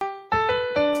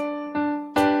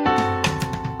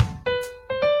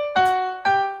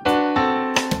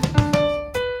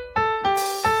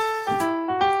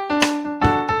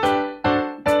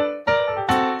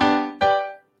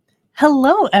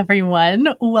Hello, everyone.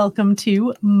 Welcome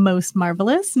to Most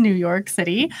Marvelous New York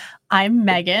City. I'm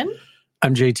Megan.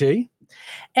 I'm JT.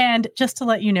 And just to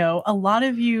let you know, a lot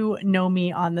of you know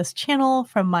me on this channel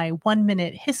from my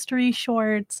 1-minute history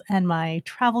shorts and my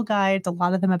travel guides, a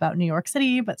lot of them about New York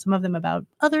City, but some of them about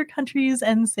other countries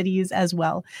and cities as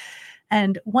well.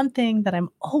 And one thing that I'm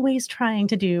always trying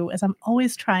to do is I'm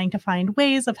always trying to find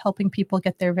ways of helping people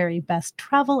get their very best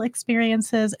travel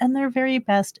experiences and their very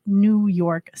best New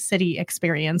York City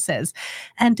experiences.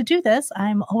 And to do this,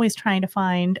 I'm always trying to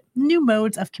find new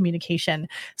modes of communication.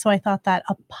 So I thought that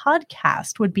a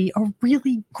podcast would be a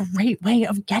really great way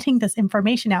of getting this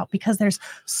information out because there's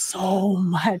so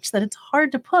much that it's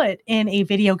hard to put in a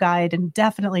video guide and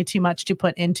definitely too much to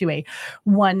put into a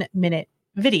 1-minute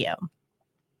video.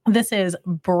 This is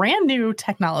brand new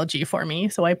technology for me,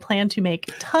 so I plan to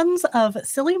make tons of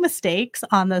silly mistakes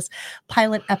on this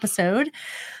pilot episode,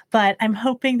 but I'm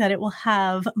hoping that it will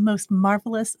have most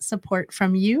marvelous support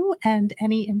from you, and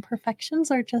any imperfections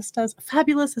are just as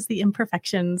fabulous as the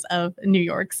imperfections of New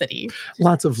York City.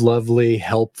 Lots of lovely,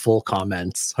 helpful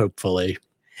comments, hopefully.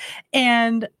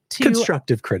 And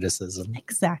constructive criticism.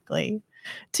 Exactly.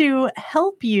 To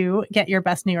help you get your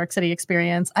best New York City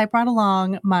experience, I brought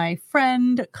along my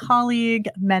friend, colleague,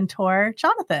 mentor,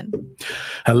 Jonathan.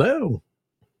 Hello.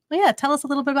 Well, yeah, tell us a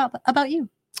little bit about you.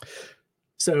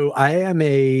 So I am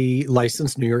a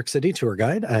licensed New York City tour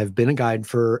guide. I've been a guide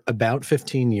for about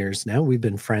 15 years now. We've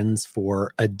been friends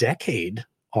for a decade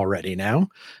already now.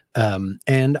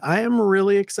 And I am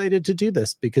really excited to do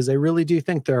this because I really do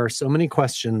think there are so many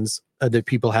questions that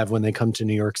people have when they come to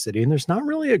New York City, and there's not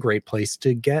really a great place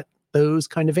to get those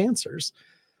kind of answers.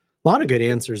 A lot of good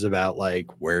answers about like,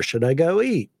 where should I go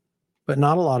eat? But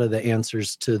not a lot of the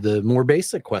answers to the more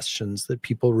basic questions that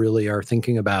people really are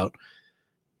thinking about,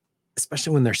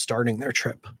 especially when they're starting their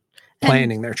trip,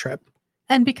 planning their trip.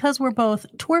 And because we're both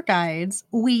tour guides,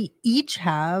 we each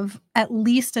have at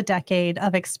least a decade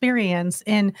of experience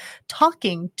in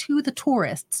talking to the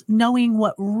tourists, knowing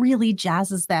what really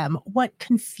jazzes them, what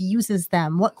confuses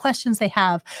them, what questions they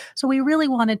have. So we really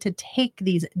wanted to take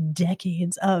these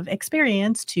decades of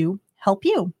experience to help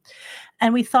you.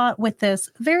 And we thought with this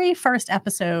very first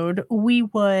episode, we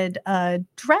would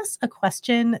address a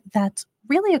question that's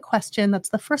really a question that's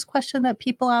the first question that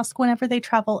people ask whenever they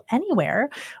travel anywhere,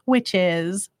 which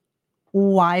is,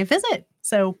 why visit?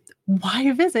 So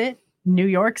why visit New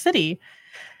York City?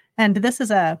 And this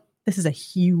is a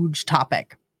huge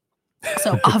topic.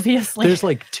 So obviously there's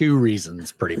like two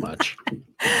reasons pretty much.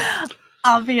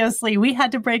 Obviously, we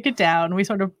had to break it down. We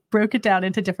sort of broke it down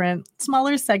into different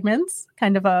smaller segments,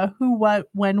 kind of a who, what,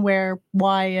 when, where,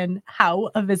 why, and how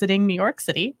of visiting New York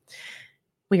City.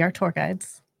 We are tour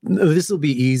guides. No, this will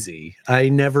be easy. I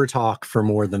never talk for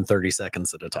more than 30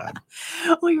 seconds at a time.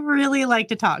 We really like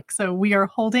to talk. So we're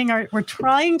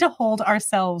trying to hold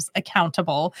ourselves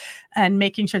accountable and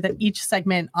making sure that each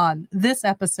segment on this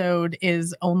episode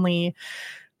is only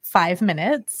 5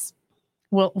 minutes.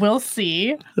 We'll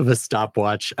see. Of a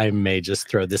stopwatch, I may just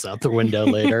throw this out the window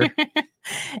later.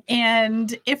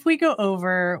 And if we go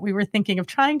over, we were thinking of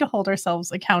trying to hold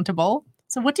ourselves accountable.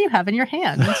 So what do you have in your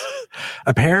hand?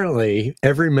 Apparently,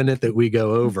 every minute that we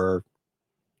go over,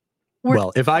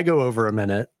 well, if I go over a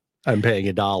minute, I'm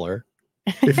paying $1.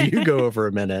 If you go over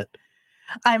a minute,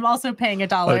 I'm also paying $1.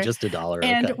 Oh, just $1.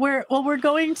 And okay. we're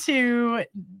going to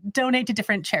donate to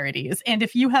different charities. And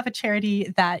if you have a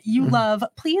charity that you love,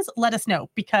 please let us know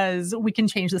because we can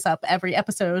change this up every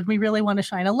episode. We really want to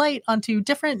shine a light onto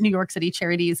different New York City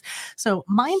charities. So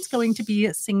mine's going to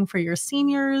be Sing for Your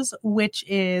Seniors, which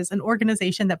is an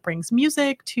organization that brings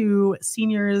music to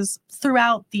seniors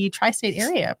throughout the tri-state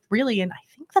area, really. And I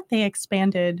think that they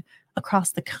expanded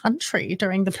across the country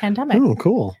during the pandemic. Oh,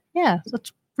 cool. Yeah. So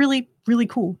it's really, really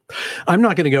cool. I'm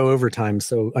not going to go overtime.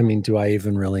 So, I mean, do I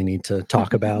even really need to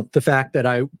talk about the fact that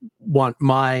I want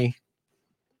my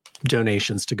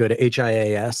donations to go to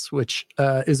HIAS, which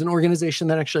is an organization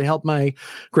that actually helped my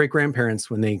great-grandparents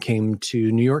when they came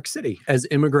to New York City as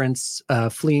immigrants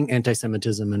fleeing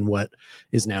anti-Semitism in what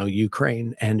is now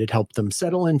Ukraine. And it helped them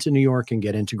settle into New York and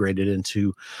get integrated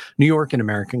into New York and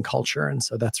American culture. And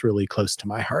so that's really close to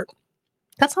my heart.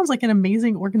 That sounds like an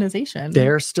amazing organization.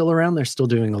 They're still around. They're still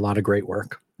doing a lot of great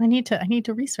work. I need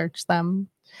to research them.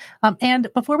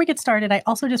 And before we get started, I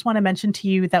also just want to mention to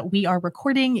you that we are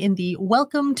recording in the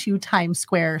Welcome to Times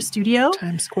Square studio.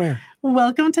 Times Square.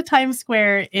 Welcome to Times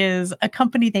Square is a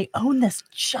company. They own this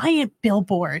giant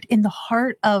billboard in the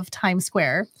heart of Times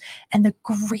Square. And the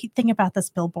great thing about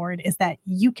this billboard is that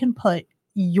you can put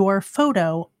your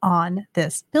photo on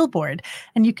this billboard.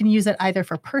 And you can use it either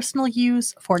for personal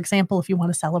use. For example, if you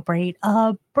want to celebrate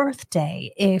a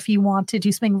birthday, if you want to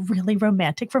do something really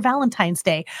romantic for Valentine's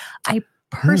Day. I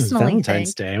personally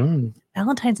Valentine's think Day.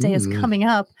 Valentine's Day is coming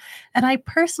up. And I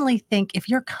personally think if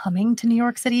you're coming to New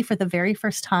York City for the very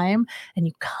first time and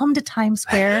you come to Times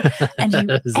Square and you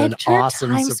That is an enter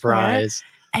awesome Times Square surprise.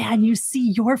 and you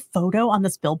see your photo on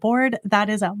this billboard, that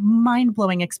is a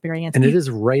mind-blowing experience. And it is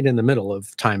right in the middle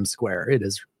of Times Square. It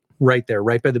is right there,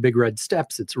 right by the big red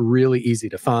steps. It's really easy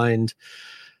to find.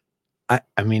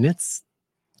 I mean, it's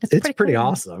pretty cool.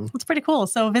 awesome. It's pretty cool.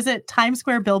 So visit Times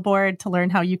Square Billboard to learn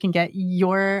how you can get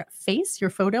your face, your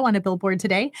photo on a billboard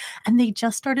today. And they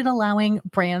just started allowing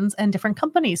brands and different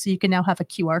companies. So you can now have a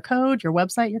QR code, your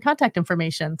website, your contact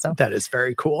information. So that is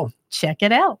very cool. Check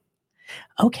it out.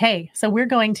 Okay, so we're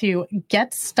going to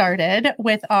get started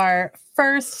with our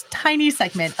first tiny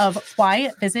segment of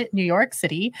Why Visit New York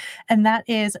City, and that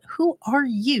is, who are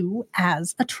you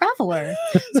as a traveler?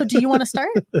 So do you want to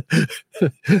start?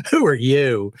 Who are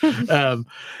you?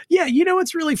 Yeah,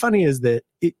 what's really funny is that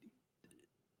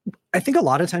I think a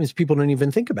lot of times people don't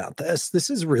even think about this. This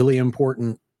is really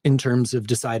important in terms of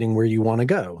deciding where you want to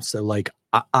go. So like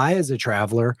I as a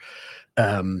traveler,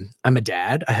 I'm a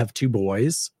dad. I have 2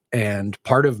 boys. And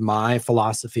part of my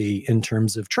philosophy in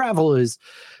terms of travel is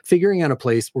figuring out a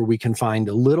place where we can find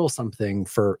a little something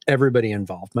for everybody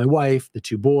involved. My wife, the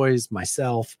 2 boys,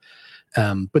 myself.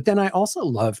 But then I also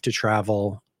love to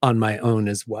travel on my own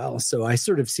as well. So I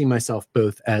sort of see myself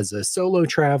both as a solo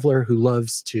traveler who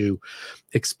loves to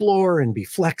explore and be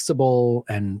flexible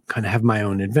and kind of have my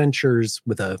own adventures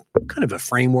with a kind of a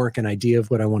framework and idea of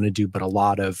what I want to do, but a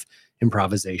lot of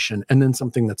improvisation. And then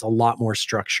something that's a lot more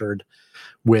structured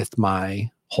with my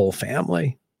whole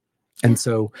family. And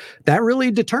so that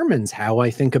really determines how I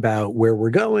think about where we're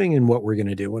going and what we're going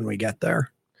to do when we get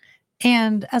there.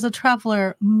 And as a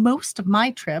traveler, most of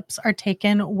my trips are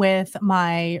taken with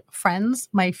my friends,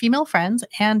 my female friends,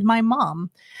 and my mom.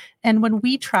 And when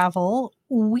we travel,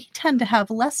 we tend to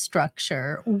have less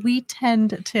structure. We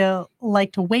tend to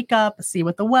like to wake up, see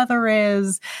what the weather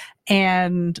is,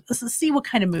 and see what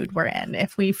kind of mood we're in.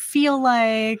 If we feel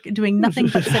like doing nothing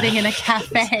but sitting in a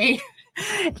cafe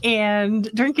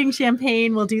and drinking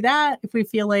champagne, we'll do that. If we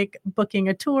feel like booking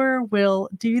a tour, we'll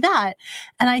do that.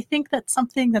 And I think that's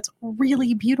something that's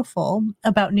really beautiful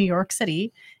about New York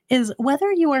City is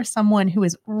whether you are someone who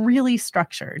is really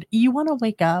structured, you want to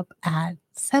wake up at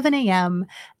 7 a.m.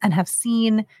 and have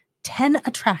seen 10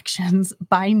 attractions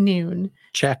by noon.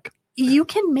 Check. You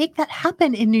can make that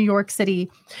happen in New York City.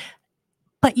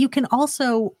 But you can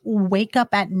also wake up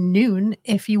at noon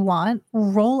if you want,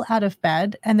 roll out of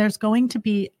bed, and there's going to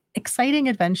be exciting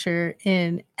adventure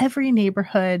in every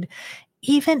neighborhood,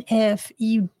 even if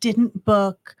you didn't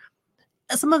book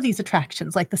some of these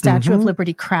attractions like the Statue of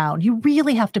Liberty Crown. You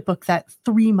really have to book that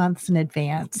 3 months in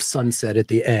advance. Sunset at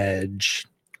the Edge.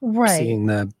 Right. Seeing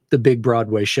the big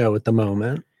Broadway show at the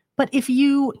moment. But if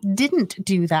you didn't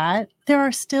do that, there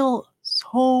are still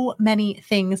so many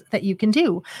things that you can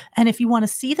do. And if you want to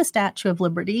see the Statue of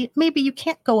Liberty, maybe you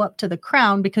can't go up to the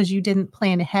Crown because you didn't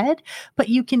plan ahead, but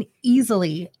you can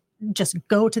easily just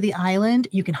go to the island.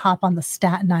 You can hop on the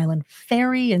Staten Island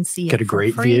ferry and see it. Get a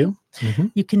great view.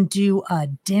 You can do a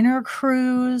dinner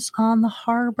cruise on the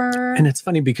harbor. And it's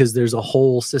funny because there's a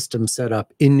whole system set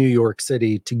up in New York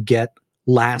City to get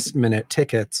last minute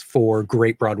tickets for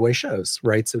great Broadway shows,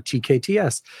 right? So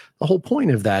TKTS, the whole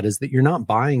point of that is that you're not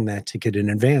buying that ticket in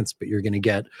advance, but you're going to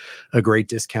get a great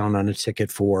discount on a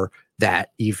ticket for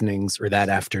that evening's or that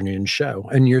afternoon show.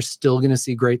 And you're still going to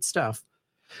see great stuff.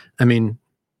 I mean,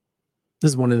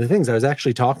 this is one of the things. I was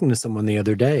actually talking to someone the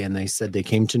other day and they said they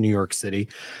came to New York City.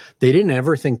 They didn't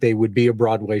ever think they would be a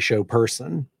Broadway show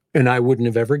person. And I wouldn't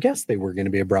have ever guessed they were going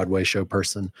to be a Broadway show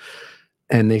person.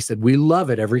 And they said, we love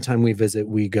it. Every time we visit,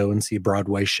 we go and see a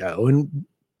Broadway show. And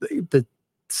the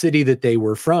city that they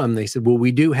were from, they said, well,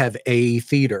 we do have a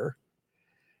theater,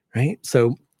 right?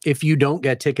 So if you don't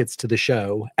get tickets to the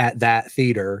show at that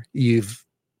theater, you've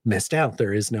missed out.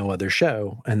 There is no other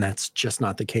show. And that's just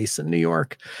not the case in New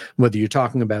York. Whether you're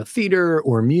talking about theater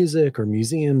or music or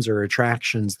museums or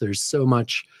attractions, there's so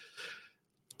much.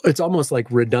 It's almost like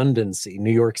redundancy.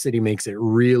 New York City makes it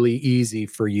really easy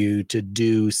for you to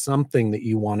do something that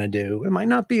you want to do. It might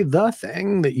not be the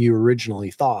thing that you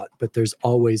originally thought, but there's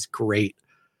always great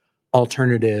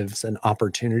alternatives and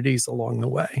opportunities along the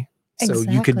way. Exactly.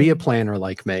 So you could be a planner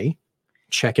like me,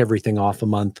 check everything off a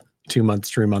month, 2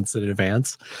 months, 3 months in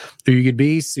advance. Or you could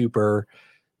be super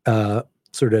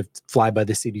sort of fly by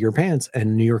the seat of your pants,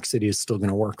 and New York City is still going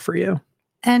to work for you.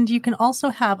 And you can also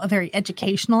have a very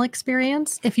educational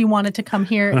experience if you wanted to come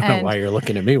here I don't know and why you're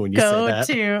looking at me when you say go that.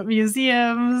 to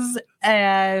museums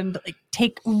and like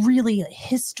take really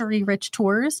history-rich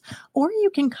tours, or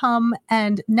you can come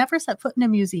and never set foot in a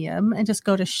museum and just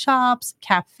go to shops,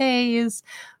 cafes,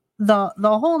 the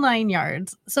whole nine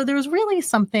yards. So there's really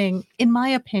something, in my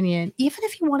opinion, even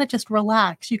if you want to just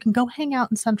relax, you can go hang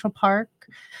out in Central Park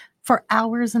for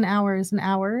hours and hours and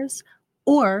hours,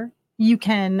 or you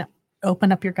can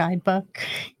open up your guidebook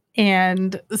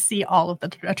and see all of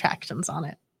the attractions on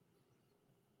it.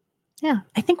 Yeah,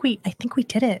 I think we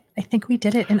did it. I think we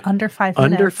did it in under 5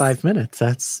 minutes. Under 5 minutes.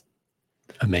 That's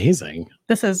amazing.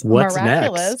 This is What's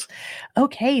miraculous. next?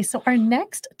 Okay, so our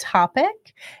next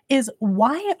topic is,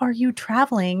 why are you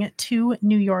traveling to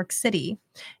New York City?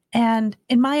 And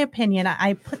in my opinion,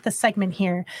 I put the segment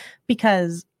here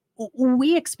because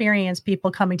we experience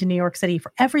people coming to New York City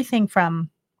for everything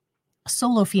from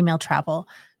solo female travel,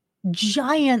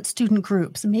 giant student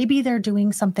groups. Maybe they're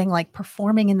doing something like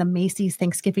performing in the Macy's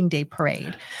Thanksgiving Day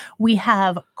Parade. We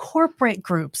have corporate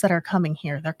groups that are coming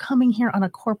here. They're coming here on a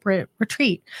corporate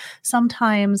retreat.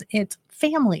 Sometimes it's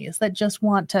families that just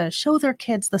want to show their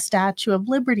kids the Statue of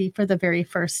Liberty for the very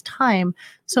first time.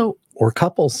 Or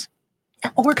couples.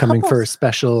 Or coming couples. For a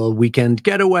special weekend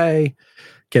getaway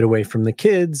from the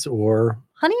kids, or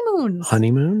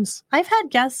honeymoons. I've had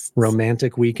guests.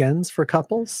 Romantic weekends for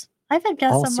couples. I've had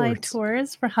guests on my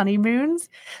tours for honeymoons.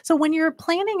 So when you're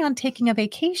planning on taking a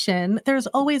vacation, there's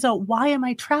always a, why am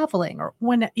I traveling? Or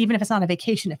even if it's not a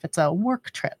vacation, if it's a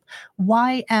work trip,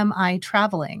 why am I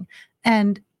traveling?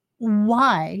 And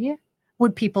why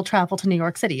would people travel to New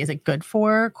York City? Is it good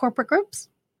for corporate groups?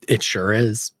 It sure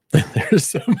is. There's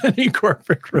so many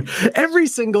corporate groups. Every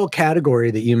single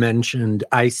category that you mentioned,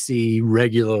 I see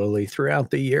regularly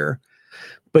throughout the year.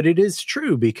 But it is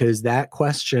true, because that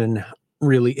question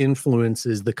really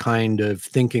influences the kind of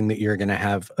thinking that you're going to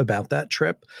have about that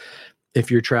trip.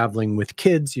 If you're traveling with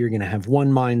kids, you're going to have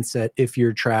one mindset. If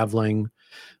you're traveling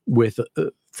with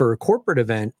for a corporate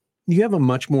event, you have a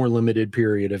much more limited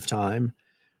period of time,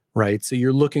 right? So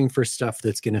you're looking for stuff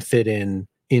that's going to fit in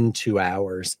 2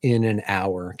 hours, in an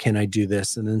hour. Can I do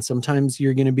this? And then sometimes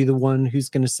you're going to be the one who's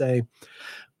going to say,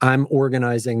 I'm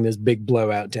organizing this big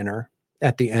blowout dinner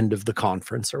at the end of the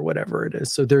conference, or whatever it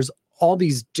is. So there's all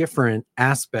these different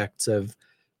aspects of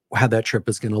how that trip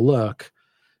is going to look.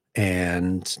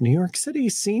 And New York City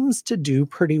seems to do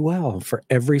pretty well for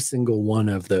every single one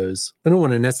of those. I don't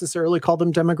want to necessarily call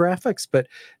them demographics, but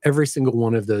every single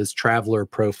one of those traveler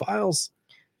profiles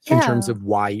in terms of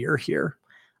why you're here.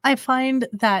 I find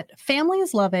that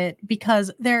families love it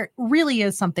because there really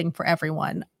is something for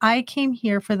everyone. I came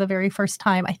here for the very first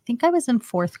time. I think I was in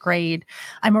 4th grade.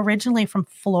 I'm originally from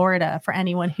Florida, for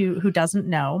anyone who doesn't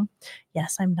know.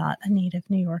 Yes, I'm not a native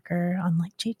New Yorker,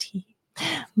 unlike JT.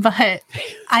 But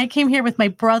I came here with my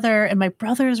brother, and my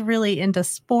brother's really into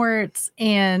sports,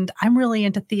 and I'm really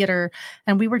into theater.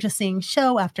 And we were just seeing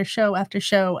show after show after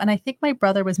show. And I think my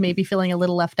brother was maybe feeling a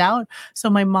little left out. So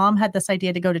my mom had this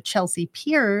idea to go to Chelsea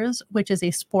Piers, which is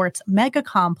a sports mega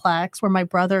complex where my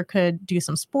brother could do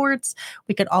some sports.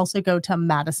 We could also go to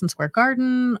Madison Square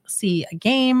Garden, see a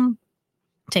game,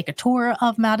 take a tour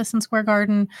of Madison Square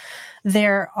Garden.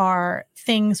 There are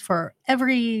things for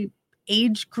every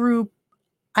age group.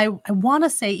 I want to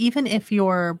say, even if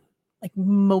you're like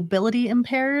mobility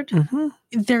impaired,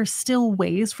 there's still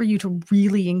ways for you to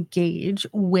really engage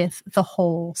with the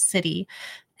whole city.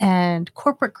 And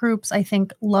corporate groups, I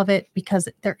think, love it because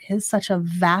there is such a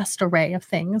vast array of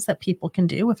things that people can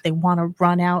do. If they want to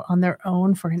run out on their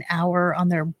own for an hour on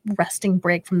their resting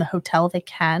break from the hotel, they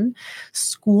can.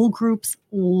 School groups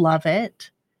love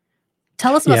it.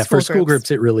 Tell us about for school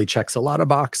groups, it really checks a lot of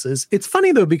boxes. It's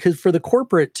funny, though, because for the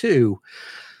corporate, too,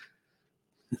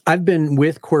 I've been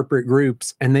with corporate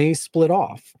groups and they split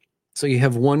off. So you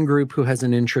have one group who has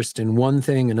an interest in one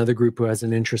thing, another group who has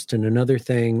an interest in another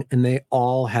thing, and they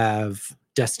all have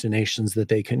destinations that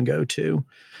they can go to.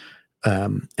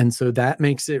 And so that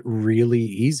makes it really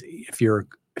easy if you're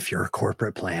a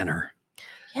corporate planner.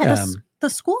 Yeah,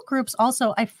 the school groups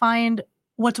also, I find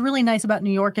what's really nice about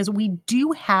New York is we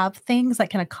do have things that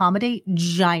can accommodate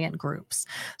giant groups.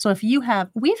 So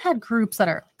we've had groups that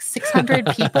are 600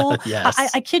 people. Yes.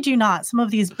 I kid you not. Some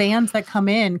of these bands that come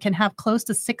in can have close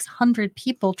to 600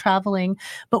 people traveling,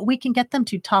 but we can get them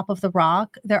to Top of the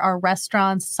Rock. There are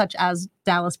restaurants such as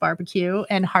Dallas Barbecue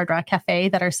and Hard Rock Cafe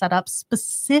that are set up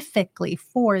specifically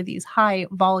for these high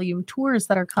volume tours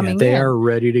that are coming in. They are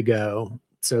ready to go.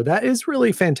 So that is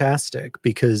really fantastic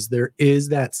because there is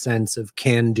that sense of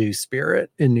can-do spirit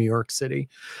in New York City,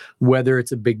 whether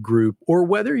it's a big group or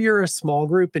whether you're a small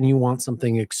group and you want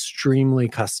something extremely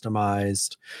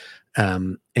customized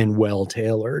and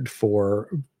well-tailored for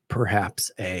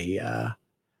perhaps a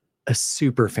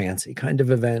super fancy kind of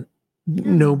event. Yeah.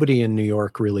 Nobody in New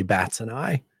York really bats an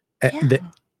eye. Yeah.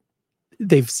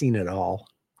 They've seen it all.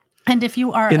 And if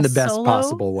you are in the best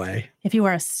possible way. If you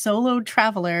are a solo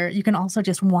traveler, you can also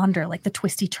just wander like the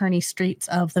twisty, turny streets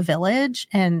of the village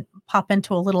and pop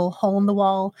into a little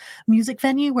hole-in-the-wall music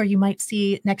venue where you might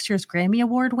see next year's Grammy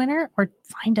Award winner or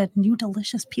find a new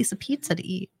delicious piece of pizza to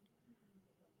eat.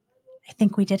 I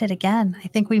think we did it again. I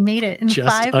think we made it in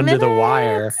just 5 under minutes. The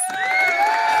wire.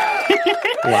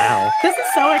 Wow. This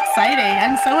is so exciting.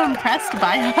 I'm so impressed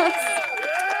by us.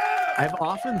 I've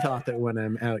often thought that when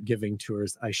I'm out giving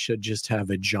tours, I should just have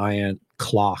a giant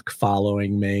clock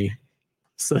following me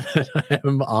so that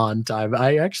I'm on time.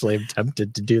 I actually am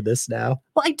tempted to do this now.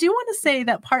 Well, I do want to say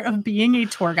that part of being a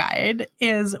tour guide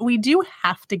is we do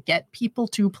have to get people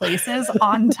to places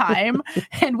on time.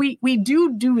 And we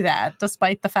do that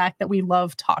despite the fact that we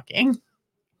love talking.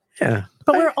 Yeah.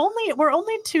 But we're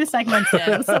only 2 segments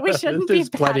in, so we shouldn't There's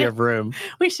plenty of room.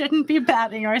 We shouldn't be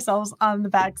patting ourselves on the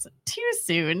backs too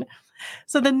soon.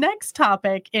 So the next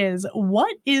topic is,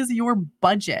 what is your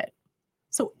budget?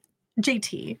 So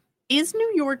JT, is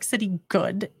New York City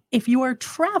good if you are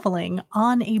traveling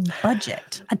on a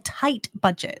budget, a tight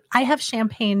budget? I have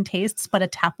champagne tastes, but a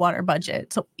tap water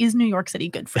budget. So is New York City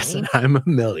good for me? I'm a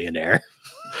millionaire.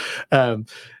 I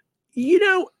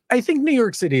think New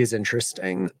York City is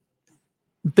interesting.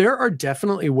 There are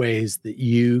definitely ways that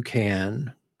you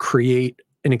can create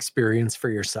an experience for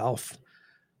yourself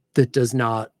that does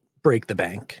not break the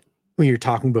bank. When you're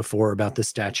talking before about the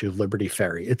Statue of Liberty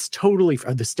ferry, it's totally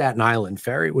the Staten Island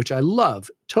ferry, which I love,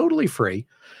 totally free.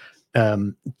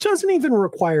 Doesn't even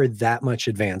require that much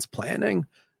advanced planning.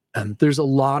 There's a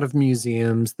lot of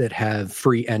museums that have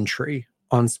free entry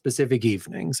on specific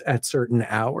evenings at certain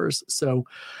hours. So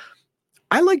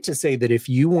I like to say that if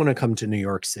you want to come to New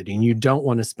York City and you don't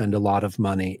want to spend a lot of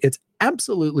money, it's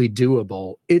absolutely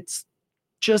doable. It's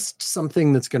just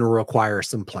something that's going to require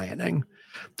some planning.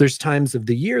 There's times of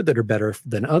the year that are better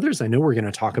than others. I know we're going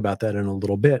to talk about that in a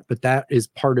little bit, but that is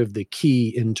part of the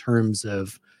key in terms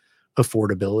of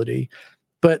affordability.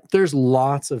 But there's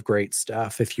lots of great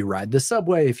stuff. If you ride the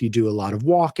subway, if you do a lot of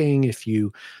walking, if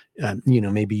you,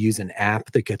 maybe use an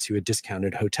app that gets you a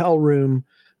discounted hotel room,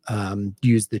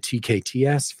 use the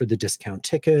TKTS for the discount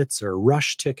tickets or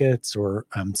rush tickets or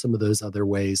some of those other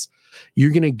ways,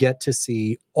 you're going to get to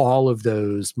see all of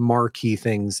those marquee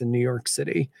things in New York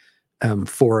City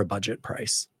for a budget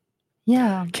price.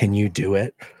 Yeah. Can you do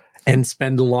it and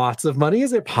spend lots of money?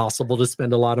 Is it possible to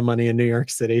spend a lot of money in New York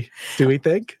City? Do we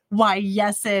think? Why,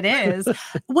 yes, it is.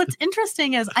 What's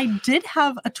interesting is I did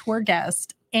have a tour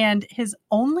guest and his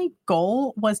only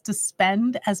goal was to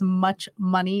spend as much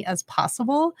money as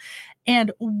possible.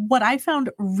 And what I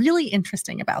found really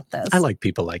interesting about this, I like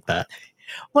people like that.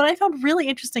 What I found really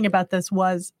interesting about this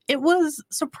was it was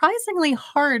surprisingly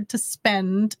hard to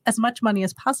spend as much money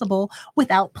as possible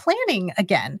without planning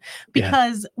again,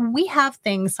 because we have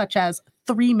things such as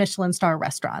 3 Michelin star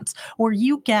restaurants where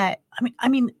you get, I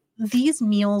mean, these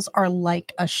meals are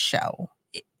like a show.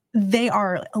 They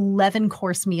are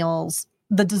 11-course meals.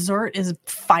 The dessert is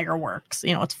fireworks.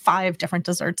 It's 5 different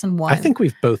desserts in one. I think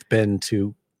we've both been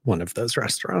to one of those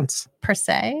restaurants. Per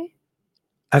se?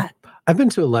 I've been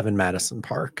to 11 Madison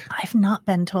Park. I've not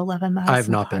been to 11 Madison Park. I've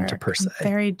not been to Per se. I'm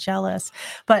very jealous.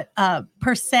 But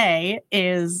Per se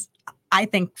is, I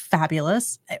think,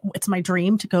 fabulous. It's my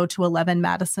dream to go to 11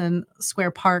 Madison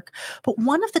Square Park. But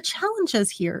one of the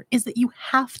challenges here is that you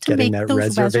have to make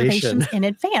those reservations in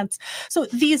advance. So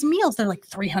these meals, they're like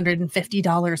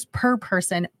 $350 per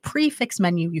person, prefix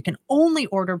menu. You can only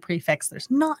order prefix.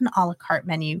 There's not an a la carte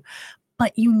menu.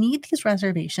 But you need these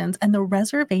reservations, and the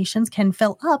reservations can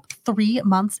fill up 3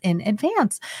 months in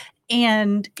advance.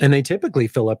 And they typically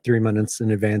fill up 3 months in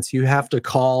advance. You have to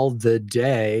call the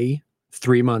day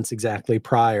 3 months exactly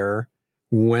prior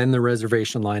when the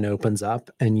reservation line opens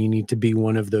up, and you need to be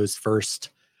one of those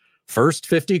first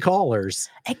 50 callers.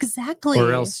 Exactly.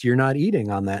 Or else you're not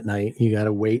eating on that night. You got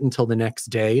to wait until the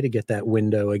next day to get that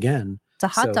window again.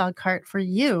 It's a hot dog cart for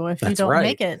you if you don't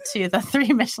make it to the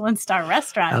 3 Michelin star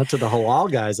restaurant. Out to the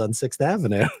halal guys on 6th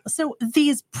Avenue. So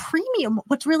these premium,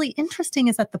 what's really interesting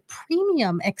is that the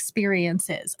premium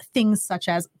experiences, things such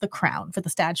as the Crown for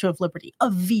the Statue of Liberty, a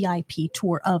VIP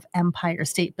tour of Empire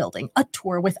State Building, a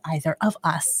tour with either of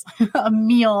us, a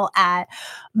meal at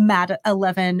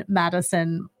 11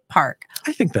 Madison Park.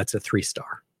 I think that's a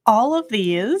 3-star. all of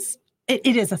these, it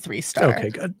is a 3-star. Okay,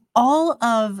 good. All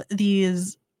of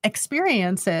these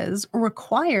experiences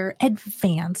require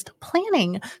advanced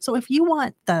planning. So if you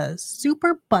want the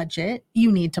super budget,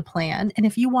 you need to plan. And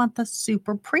if you want the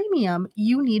super premium,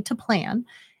 you need to plan.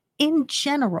 In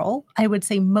general, I would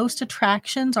say most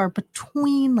attractions are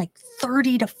between like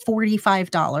 $30 to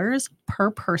 $45 per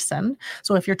person.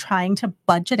 So if you're trying to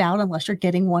budget out, unless you're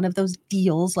getting one of those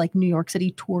deals like New York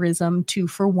City Tourism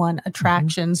 2-for-1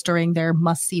 attractions during their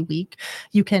must-see week,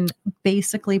 you can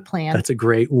basically plan. That's a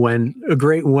great when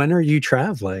are you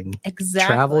traveling? Exactly.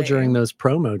 Travel during those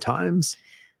promo times.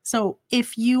 So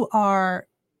if you are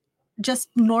just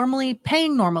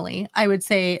paying normally, I would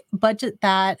say budget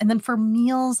that. And then for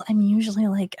meals, I'm usually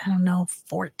like, I don't know,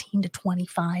 $14 to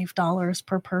 $25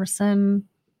 per person.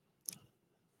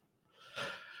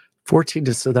 14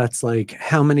 to, so that's like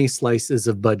how many slices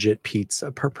of budget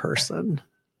pizza per person?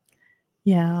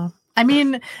 Yeah. I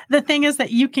mean, the thing is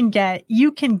that you can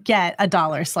get a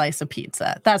dollar slice of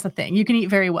pizza. That's the thing. You can eat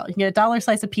very well. You can get a dollar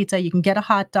slice of pizza. You can get a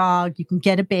hot dog. You can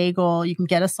get a bagel. You can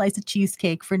get a slice of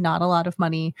cheesecake for not a lot of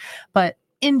money. But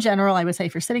in general, I would say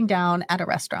if you're sitting down at a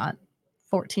restaurant,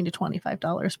 $14 to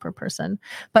 $25 per person.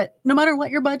 But no matter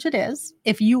what your budget is,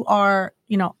 if you are,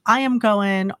 I am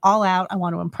going all out. I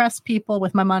want to impress people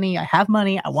with my money. I have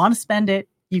money. I want to spend it.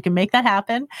 You can make that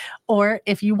happen. Or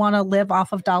if you want to live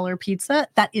off of dollar pizza,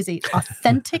 that is a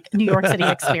authentic New York City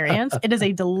experience. It is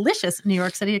a delicious New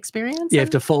York City experience. You have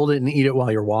to fold it and eat it while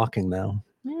you're walking, though.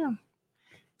 Yeah.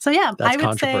 So yeah, that's I would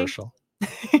controversial.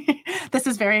 Say this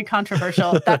is very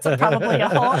controversial. That's probably a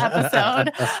whole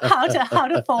episode, how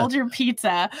to fold your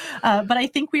pizza. But I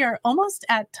think we are almost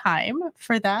at time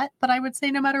for that. But I would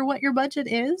say no matter what your budget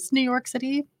is, New York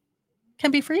City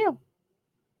can be for you.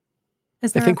 I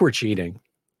think we're cheating.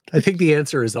 I think the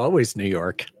answer is always New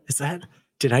York.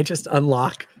 Did I just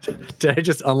unlock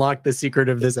the secret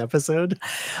of this episode?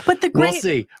 But we'll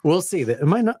see. We'll see.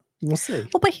 We'll see.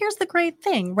 Well, but here's the great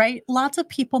thing, right? Lots of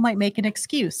people might make an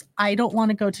excuse. I don't want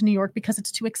to go to New York because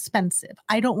it's too expensive.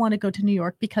 I don't want to go to New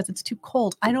York because it's too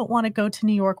cold. I don't want to go to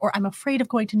New York, or I'm afraid of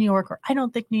going to New York, or I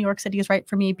don't think New York City is right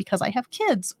for me because I have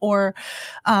kids, or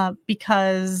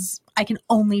because I can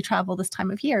only travel this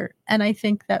time of year. And I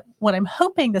think that what I'm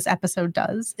hoping this episode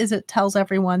does is it tells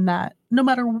everyone that no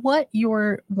matter what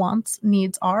your wants,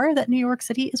 needs are, that New York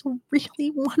City is a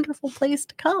really wonderful place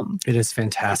to come. It is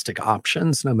fantastic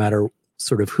options, no matter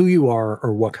sort of who you are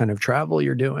or what kind of travel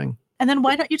you're doing. And then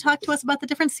why don't you talk to us about the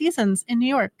different seasons in New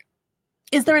York?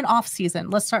 Is there an off season?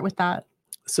 Let's start with that.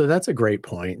 So that's a great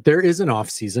point. There is an off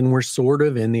season. We're sort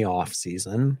of in the off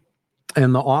season.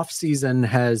 And the off season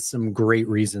has some great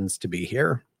reasons to be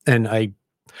here. And I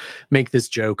make this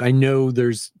joke. I know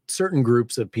there's certain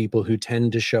groups of people who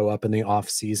tend to show up in the off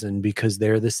season because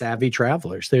they're the savvy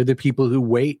travelers. They're the people who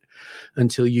wait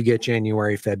until you get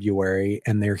January, February,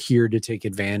 and they're here to take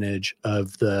advantage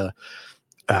of the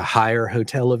higher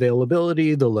hotel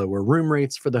availability, the lower room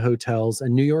rates for the hotels.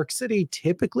 And New York City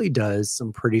typically does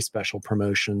some pretty special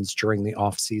promotions during the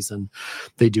off season.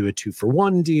 They do a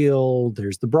 2-for-1 deal.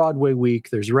 There's the Broadway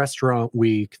week, there's restaurant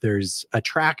week, there's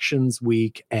attractions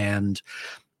week, and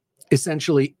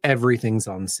essentially everything's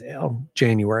on sale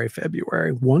January,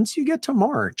 February. Once you get to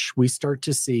March, we start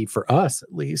to see, for us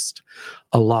at least,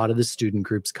 a lot of the student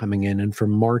groups coming in. And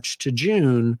from March to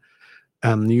June,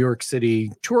 New York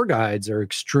City tour guides are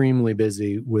extremely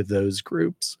busy with those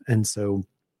groups. And so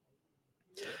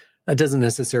that doesn't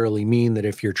necessarily mean that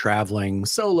if you're traveling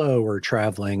solo or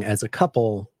traveling as a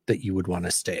couple that you would want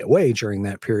to stay away during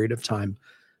that period of time.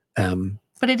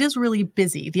 But it is really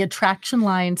busy. The attraction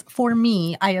lines, for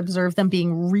me, I observe them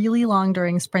being really long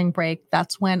during spring break.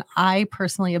 That's when I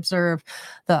personally observe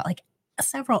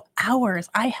several hours.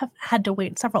 I have had to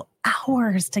wait several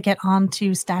hours to get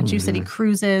onto Statue City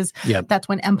cruises. Yep. That's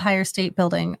when Empire State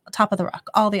Building, Top of the Rock,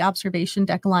 all the observation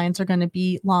deck lines are going to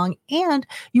be long. And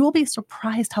you will be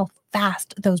surprised how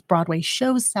fast those Broadway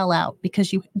shows sell out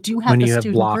because you do have when the you have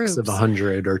student blocks groups of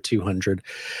 100 or 200.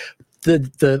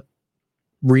 The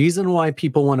reason why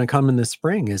people want to come in the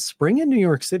spring is spring in New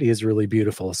York City is really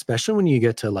beautiful, especially when you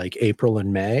get to like April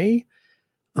and May.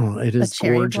 Oh, it is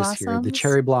gorgeous here. The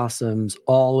cherry blossoms,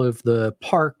 all of the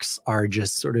parks are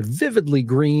just sort of vividly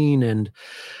green, and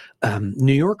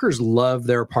New Yorkers love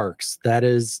their parks. That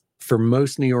is, for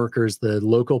most New Yorkers, the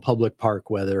local public park,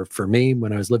 whether for me,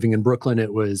 when I was living in Brooklyn,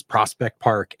 it was Prospect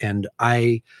Park. And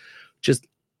I just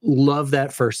love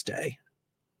that first day.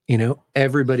 You know,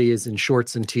 everybody is in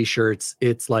shorts and t-shirts.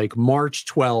 It's like March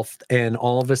 12th, and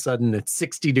all of a sudden it's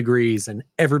 60 degrees and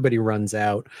everybody runs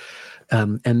out.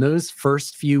 And those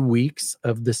first few weeks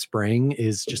of the spring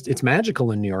is just, it's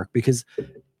magical in New York because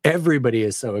everybody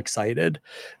is so excited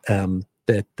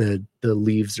that the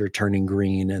leaves are turning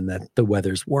green and that the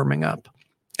weather's warming up.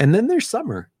 And then there's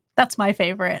summer. That's my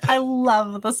favorite. I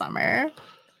love the summer.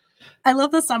 I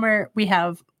love the summer.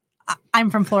 I'm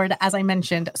from Florida, as I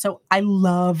mentioned, so I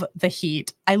love the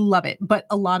heat. I love it, but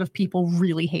a lot of people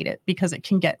really hate it because it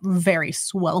can get very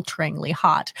swelteringly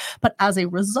hot. But as a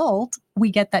result, we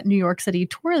get that New York City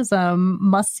tourism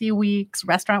must-see weeks,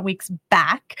 restaurant weeks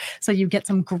back. So you get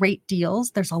some great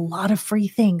deals. There's a lot of free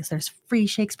things. There's free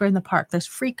Shakespeare in the Park. There's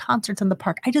free concerts in the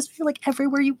park. I just feel like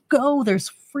everywhere you go, there's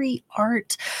free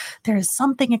art. There's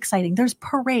something exciting. There's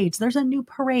parades. There's a new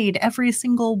parade every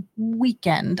single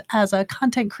weekend. As a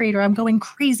content creator, I'm going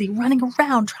crazy, running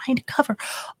around, trying to cover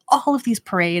all of these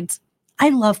parades. I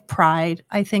love Pride.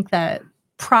 I think that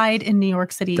Pride in New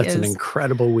York City That's an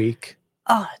incredible week.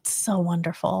 Oh, it's so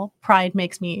wonderful. Pride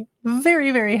makes me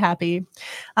very, very happy.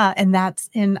 And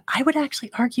I would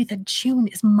actually argue that June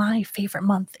is my favorite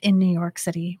month in New York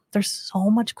City. There's so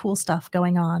much cool stuff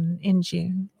going on in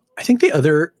June. I think the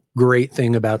other great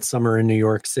thing about summer in New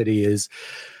York City is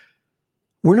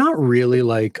we're not really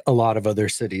like a lot of other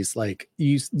cities. Like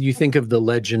you think of the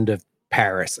legend of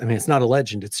Paris. I mean, it's not a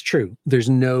legend, it's true. There's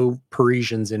no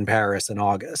Parisians in Paris in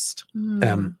August.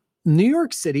 New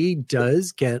York City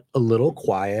does get a little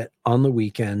quiet on the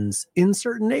weekends in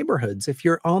certain neighborhoods. If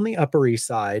you're on the Upper East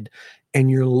Side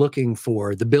and you're looking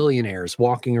for the billionaires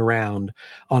walking around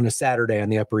on a Saturday on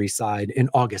the Upper East Side in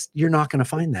August, you're not going to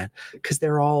find that because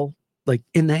they're all like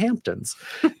in the Hamptons.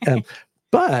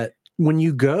 But when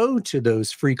you go to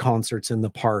those free concerts in the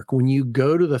park, when you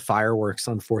go to the fireworks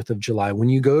on 4th of July, when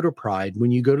you go to Pride, when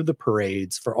you go to the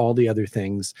parades for all the other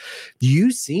things,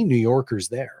 you see New Yorkers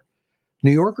there.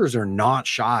 New Yorkers are not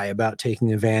shy about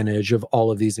taking advantage of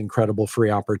all of these incredible free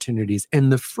opportunities.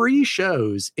 And the free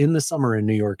shows in the summer in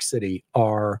New York City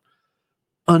are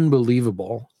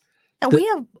unbelievable. And we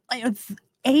have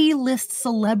A-list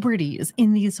celebrities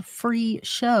in these free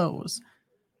shows.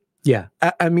 Yeah.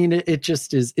 I mean, it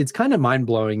just is, it's kind of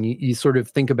mind-blowing. You sort of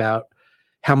think about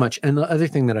how much, and the other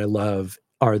thing that I love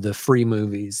are the free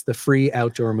movies, the free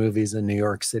outdoor movies in New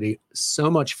York City.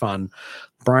 So much fun.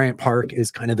 Bryant Park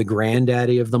is kind of the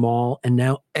granddaddy of them all. And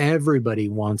now everybody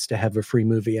wants to have a free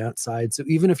movie outside. So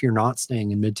even if you're not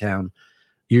staying in Midtown,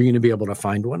 you're going to be able to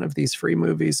find one of these free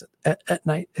movies at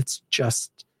night. It's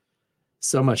just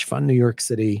so much fun. New York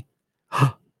City.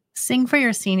 Sing for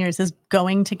Your Seniors is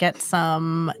going to get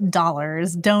some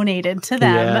dollars donated to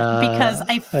them because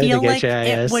I feel like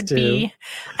it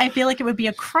would be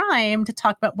a crime to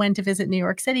talk about when to visit New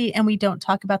York City and we don't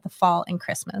talk about the fall and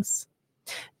Christmas.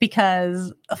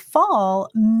 Because fall,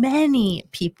 many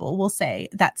people will say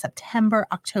that September,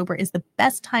 October is the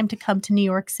best time to come to New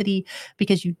York City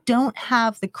because you don't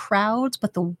have the crowds,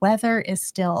 but the weather is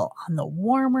still on the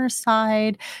warmer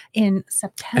side in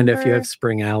September. And if you have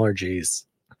spring allergies,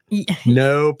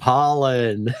 no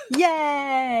pollen.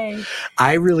 Yay!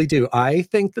 I really do. I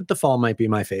think that the fall might be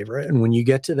my favorite. And when you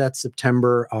get to that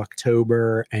September,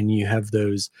 October, and you have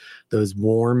those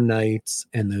warm nights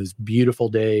and those beautiful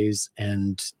days,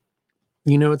 and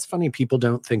you know, it's funny, people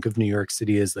don't think of New York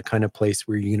City as the kind of place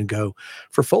where you're going to go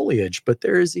for foliage, but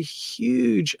there is a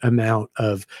huge amount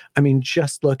of, I mean,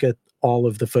 just look at all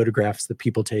of the photographs that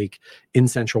people take in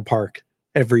Central Park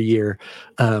every year,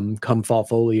 come fall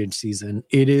foliage season.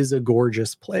 It is a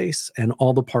gorgeous place, and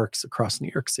all the parks across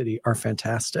New York City are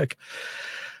fantastic.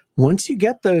 Once you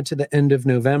get, though, to the end of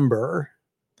November,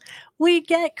 we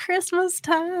get Christmas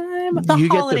time. You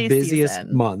get the busiest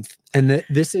month, and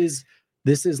this is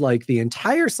like the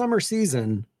entire summer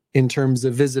season in terms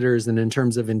of visitors and in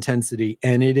terms of intensity,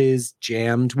 and it is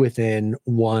jammed within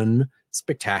one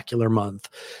spectacular month.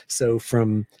 So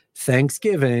from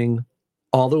Thanksgiving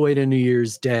all the way to New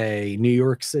Year's Day, New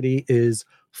York City is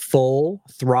full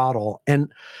throttle. And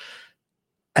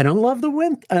I don't love the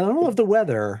wind. I don't love the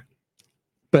weather,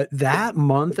 but that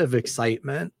month of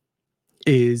excitement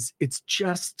it's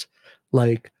just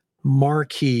like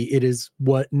marquee. It is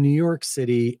what New York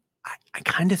City, I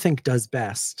kind of think, does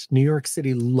best. New York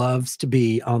City loves to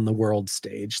be on the world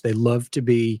stage. They love to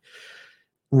be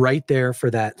right there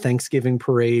for that Thanksgiving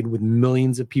parade with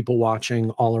millions of people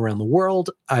watching all around the world.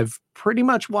 I've pretty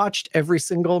much watched every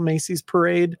single Macy's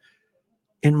parade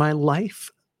in my life.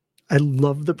 I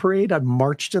love the parade. I've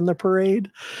marched in the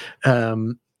parade.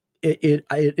 It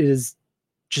is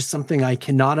just something I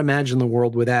cannot imagine the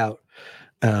world without.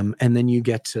 And then you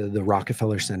get to the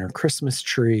Rockefeller Center Christmas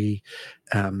tree.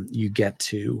 You get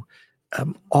to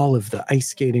all of the ice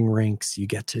skating rinks. You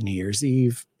get to New Year's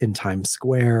Eve in Times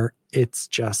Square. It's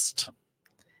just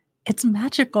It's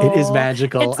magical. It is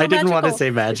magical. It's so I didn't want to magical. say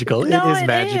magical. It No, is it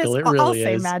magical. is. It I'll really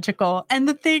say is. magical. And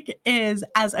the thing is,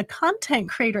 as a content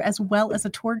creator as well as a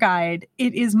tour guide,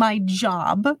 it is my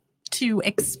job to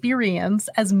experience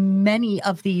as many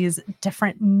of these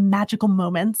different magical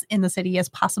moments in the city as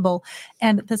possible.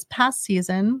 And this past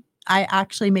season, I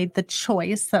actually made the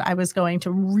choice that I was going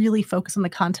to really focus on the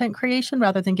content creation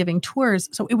rather than giving tours.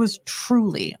 So it was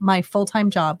truly my full-time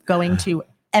job going to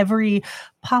every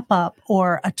pop-up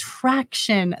or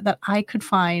attraction that I could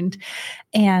find.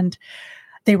 And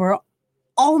they were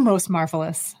almost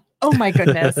marvelous. Oh my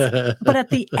goodness. But at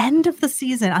the end of the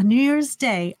season, on New Year's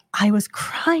Day, I was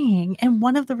crying. And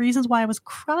one of the reasons why I was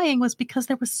crying was because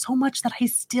there was so much that I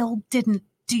still didn't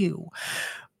do.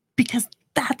 Because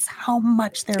that's how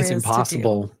much there is It's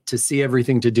impossible to to see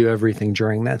everything, to do everything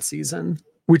during that season,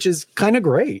 which is kind of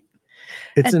great.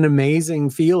 It's an amazing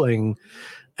feeling.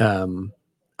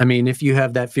 I mean, if you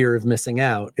have that fear of missing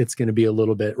out, it's going to be a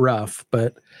little bit rough,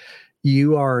 but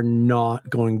you are not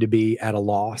going to be at a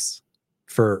loss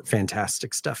for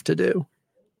fantastic stuff to do.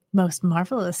 Most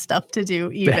marvelous stuff to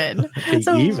do, even.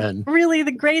 Even. Really,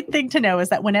 the great thing to know is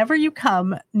that whenever you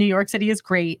come, New York City is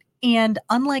great. And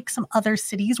unlike some other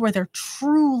cities where there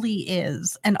truly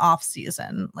is an off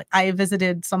season, like I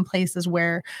visited some places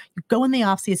where you go in the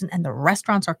off season and the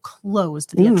restaurants are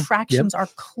closed, the attractions are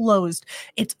closed.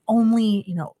 It's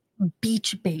only,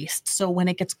 beach based. So when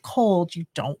it gets cold, you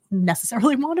don't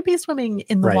necessarily want to be swimming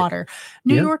in the water.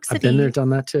 New York City, I've been there, done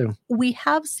that too. We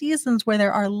have seasons where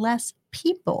there are less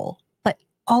people, but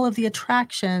all of the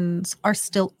attractions are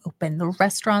still open. The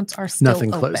restaurants are still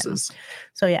Nothing open. closes.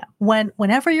 So yeah,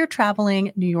 whenever you're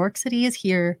traveling, New York City is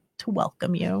here to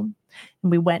welcome you.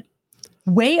 And we went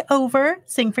way over.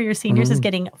 Sing for Your Seniors is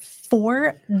getting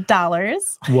 $4.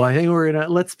 Well, I think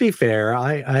let's be fair.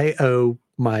 I owe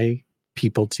my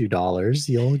people $2.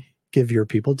 You'll give your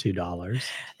people $2.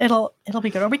 It'll be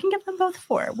good. Or we can give them both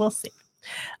 4. We'll see.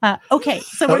 Okay.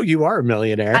 So you are a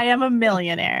millionaire. I am a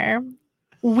millionaire.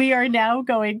 We are now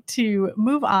going to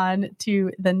move on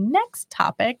to the next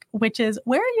topic, which is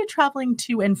where are you traveling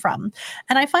to and from?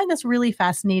 And I find this really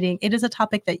fascinating. It is a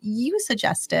topic that you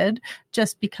suggested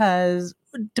just because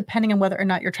depending on whether or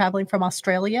not you're traveling from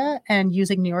Australia and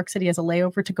using New York City as a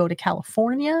layover to go to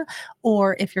California,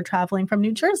 or if you're traveling from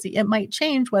New Jersey, it might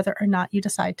change whether or not you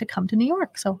decide to come to New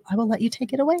York. So I will let you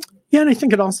take it away. Yeah, and I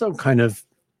think it also kind of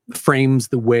frames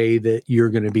the way that you're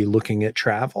going to be looking at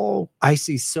travel. I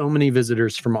see so many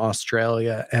visitors from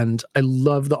Australia, and I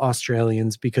love the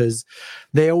Australians because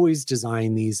they always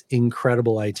design these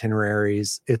incredible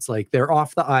itineraries. It's like they're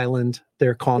off the island,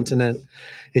 their continent.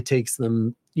 It takes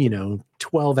them,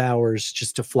 12 hours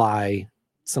just to fly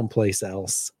someplace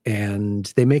else,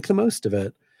 and they make the most of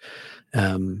it.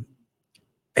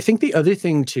 I think the other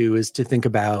thing, too, is to think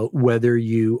about whether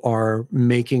you are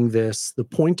making this the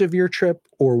point of your trip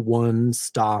or one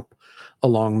stop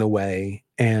along the way.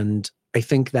 And I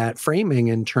think that framing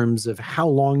in terms of how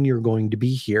long you're going to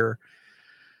be here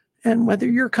and whether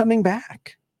you're coming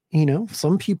back.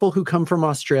 Some people who come from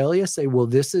Australia say, well,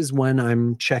 this is when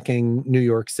I'm checking New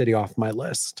York City off my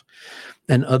list.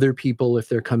 And other people, if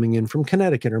they're coming in from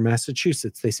Connecticut or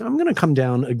Massachusetts, they say, I'm going to come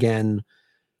down again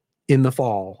in the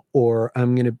fall, or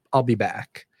I'll be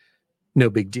back. No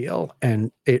big deal.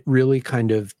 And it really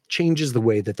kind of changes the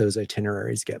way that those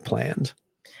itineraries get planned.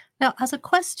 Now, as a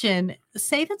question,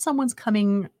 say that someone's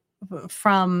coming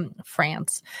from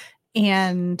France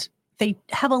and they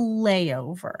have a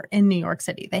layover in New York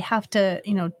City. They have to,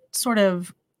 sort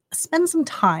of spend some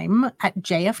time at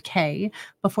JFK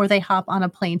before they hop on a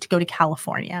plane to go to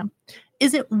California.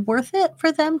 Is it worth it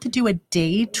for them to do a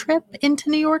day trip into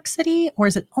New York City, or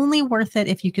is it only worth it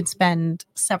if you could spend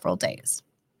several days?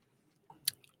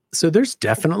 So there's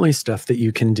definitely stuff that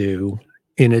you can do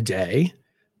in a day.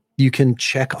 You can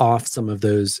check off some of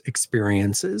those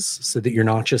experiences so that you're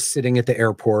not just sitting at the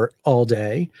airport all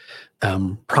day.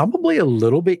 Probably a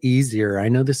little bit easier. I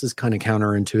know this is kind of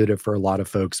counterintuitive for a lot of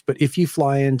folks, but if you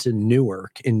fly into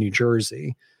Newark in New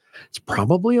Jersey, it's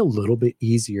probably a little bit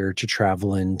easier to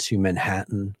travel into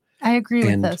Manhattan. I agree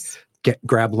with this.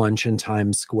 Grab lunch in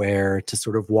Times Square to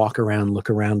sort of walk around, look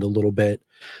around a little bit.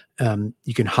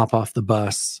 You can hop off the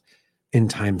bus in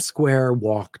Times Square,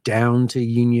 walk down to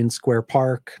Union Square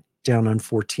Park, down on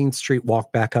 14th Street,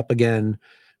 walk back up again,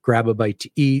 grab a bite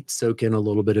to eat, soak in a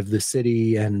little bit of the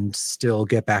city, and still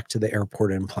get back to the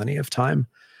airport in plenty of time.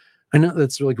 I know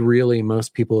that's like really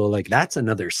most people are like, that's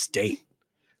another state.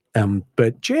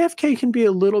 But JFK can be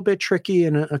a little bit tricky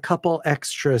and a couple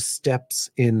extra steps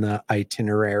in the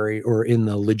itinerary or in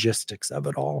the logistics of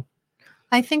it all.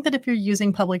 I think that if you're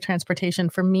using public transportation,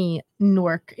 for me,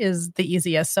 Newark is the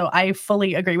easiest. So I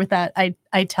fully agree with that.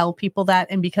 I tell people that,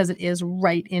 and because it is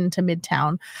right into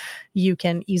Midtown, you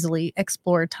can easily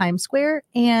explore Times Square.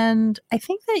 And I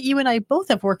think that you and I both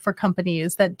have worked for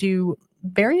companies that do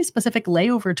very specific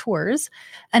layover tours.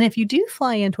 And if you do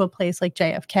fly into a place like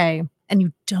JFK and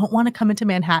you don't want to come into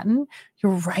Manhattan,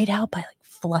 you're right out by like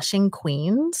Flushing,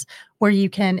 Queens, where you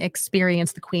can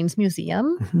experience the Queens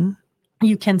Museum. Mhm.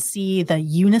 You can see the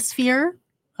Unisphere.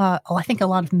 I think a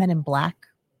lot of Men in Black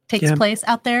takes place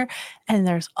out there. And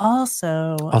there's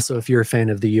also if you're a fan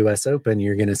of the US Open,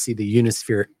 you're going to see the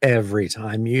Unisphere every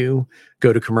time you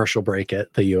go to commercial break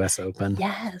at the US Open.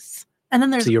 Yes. And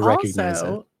then there's So you recognize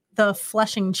also the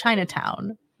Flushing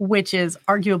Chinatown, which is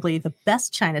arguably the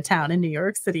best Chinatown in New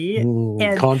York City.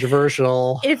 And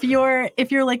controversial. If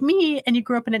you're like me and you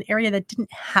grew up in an area that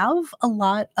didn't have a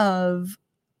lot of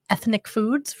ethnic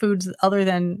foods other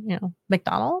than,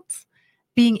 McDonald's,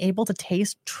 being able to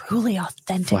taste truly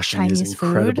authentic Flushing Chinese is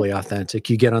incredibly food. authentic.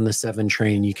 You get on the 7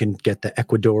 train, you can get the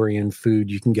Ecuadorian food.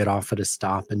 You can get off at a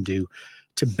stop and do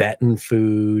Tibetan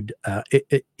food.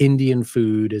 Indian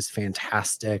food is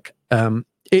fantastic.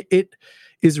 It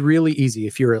is really easy.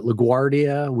 If you're at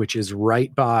LaGuardia, which is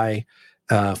right by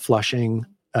Flushing,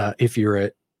 if you're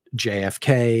at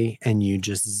JFK and you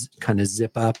just kind of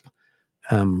zip up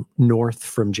north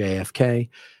from JFK,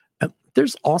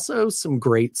 there's also some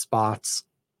great spots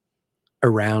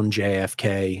around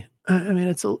JFK. I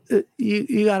mean,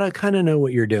 you got to kind of know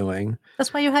what you're doing.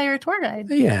 That's why you hire a tour guide.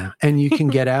 Yeah. And you can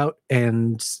get out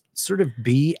and sort of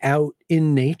be out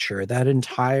in nature. That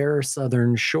entire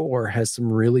southern shore has some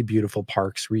really beautiful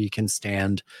parks where you can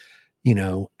stand,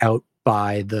 out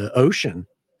by the ocean,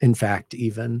 in fact,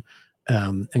 even,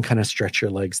 and kind of stretch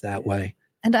your legs that way.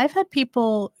 And I've had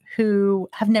people who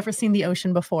have never seen the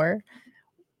ocean before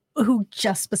who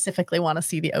just specifically want to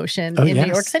see the ocean in New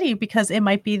York City because it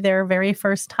might be their very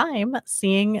first time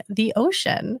seeing the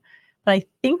ocean. But I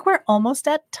think we're almost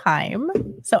at time.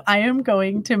 So I am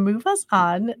going to move us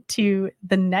on to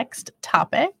the next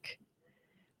topic,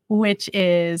 which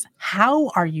is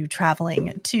how are you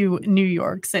traveling to New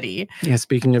York City? Yeah,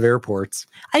 speaking of airports.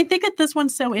 I think that this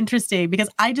one's so interesting because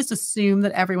I just assume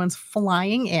that everyone's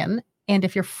flying in. And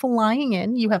if you're flying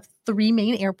in, you have 3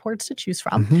 main airports to choose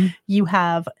from. Mm-hmm. You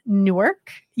have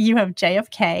Newark, you have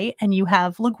JFK, and you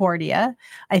have LaGuardia.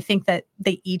 I think that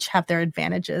they each have their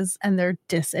advantages and their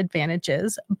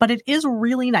disadvantages, but it is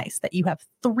really nice that you have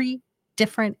 3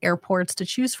 different airports to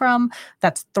choose from.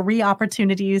 That's 3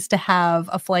 opportunities to have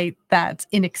a flight that's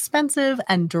inexpensive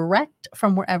and direct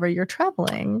from wherever you're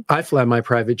traveling. I fly my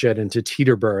private jet into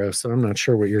Teterboro, so I'm not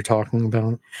sure what you're talking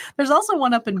about. There's also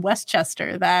one up in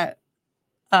Westchester that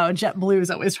JetBlue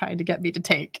is always trying to get me to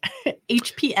take.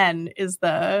 HPN is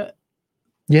the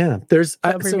there's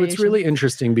so it's really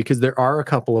interesting because there are a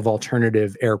couple of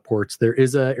alternative airports. There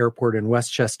is an airport in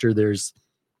Westchester. There's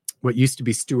what used to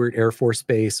be Stewart Air Force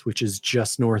Base, which is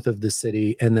just north of the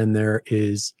city. And then there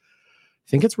is, I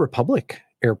think it's Republic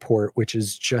Airport, which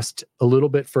is just a little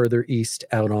bit further east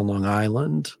out on Long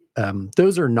Island.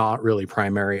 Those are not really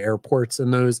primary airports,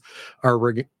 and those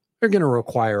they're going to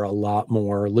require a lot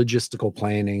more logistical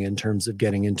planning in terms of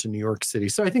getting into New York City.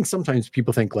 So I think sometimes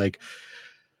people think like,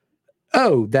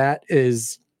 oh, that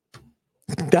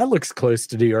looks close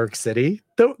to New York City.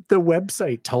 The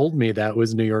website told me that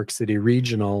was New York City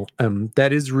Regional.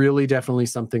 That is really definitely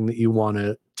something that you want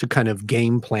to kind of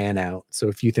game plan out. So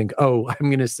if you think, oh, I'm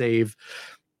going to save,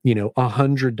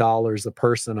 $100 a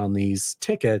person on these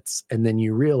tickets, and then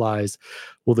you realize,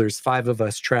 well, there's 5 of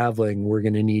us traveling. We're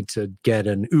going to need to get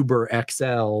an Uber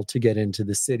XL to get into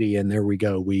the city, and there we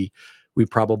go. We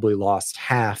probably lost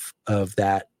half of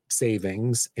that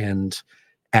savings and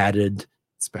added,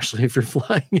 especially if you're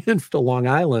flying in to Long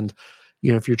Island,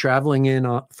 if you're traveling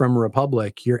in from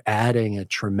Republic, you're adding a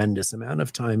tremendous amount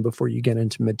of time before you get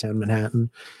into Midtown Manhattan.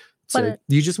 So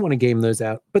you just want to game those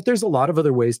out. But there's a lot of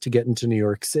other ways to get into New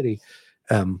York City.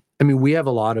 We have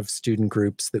a lot of student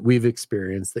groups that we've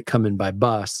experienced that come in by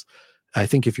bus. I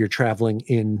think if you're traveling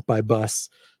in by bus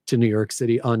to New York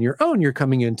City on your own, you're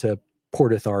coming into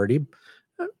Port Authority,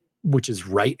 which is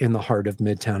right in the heart of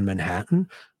Midtown Manhattan.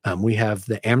 We have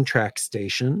the Amtrak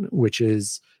station, which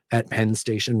is at Penn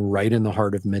Station, right in the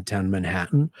heart of Midtown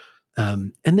Manhattan.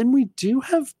 And then we do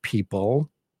have people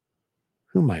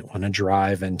who might want to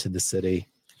drive into the city.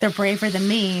 They're braver than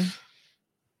me.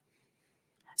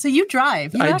 So you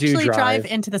drive. You actually drive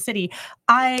into the city.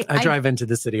 I drive into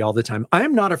the city all the time. I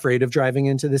am not afraid of driving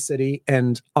into the city.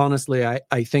 And honestly,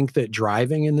 I think that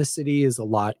driving in the city is a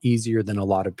lot easier than a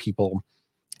lot of people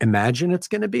imagine it's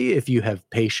going to be if you have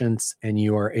patience and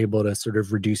you are able to sort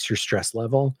of reduce your stress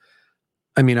level.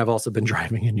 I mean, I've also been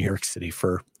driving in New York City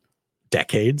for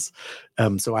decades.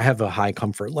 So I have a high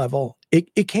comfort level.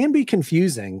 It can be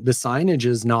confusing. The signage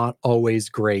is not always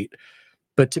great.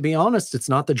 But to be honest, it's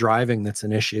not the driving that's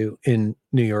an issue in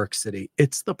New York City.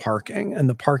 It's the parking. And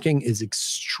the parking is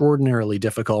extraordinarily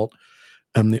difficult.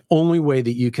 The only way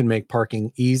that you can make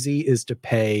parking easy is to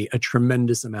pay a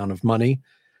tremendous amount of money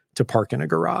to park in a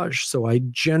garage. So I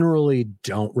generally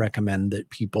don't recommend that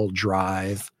people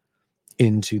drive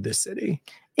into the city.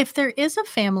 If there is a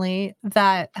family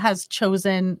that has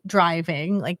chosen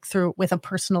driving, like through with a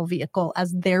personal vehicle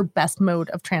as their best mode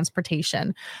of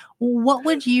transportation, what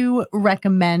would you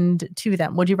recommend to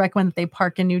them? Would you recommend that they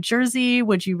park in New Jersey?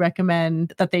 Would you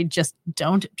recommend that they just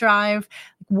don't drive?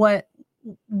 What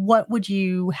would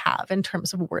you have in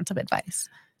terms of words of advice?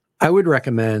 I would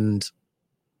recommend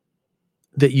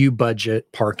that you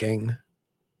budget parking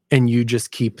and you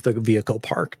just keep the vehicle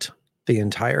parked the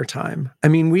entire time. I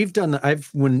mean, we've done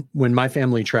when my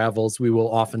family travels, we will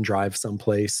often drive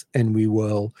someplace and we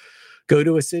will go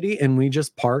to a city and we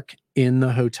just park in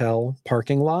the hotel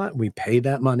parking lot. We pay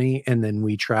that money and then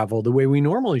we travel the way we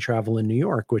normally travel in New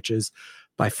York, which is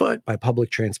by foot, by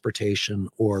public transportation,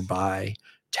 or by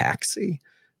taxi.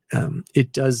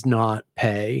 It does not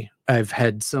pay. I've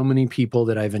had so many people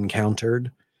that I've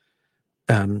encountered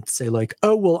say like,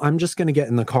 oh, well, I'm just going to get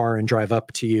in the car and drive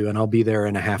up to you and I'll be there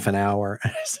in a half an hour.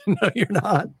 And I said, no, you're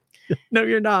not. No,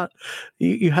 you're not.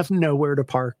 You have nowhere to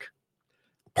park.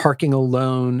 Parking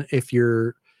alone, if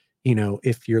you're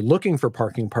looking for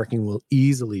parking will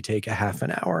easily take a half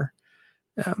an hour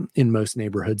in most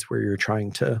neighborhoods where you're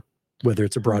trying to, whether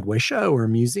it's a Broadway show or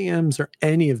museums or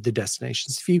any of the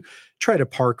destinations. If you try to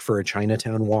park for a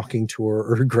Chinatown walking tour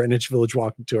or a Greenwich Village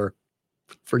walking tour,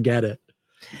 forget it.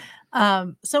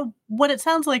 So what it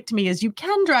sounds like to me is you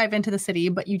can drive into the city,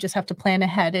 but you just have to plan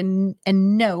ahead and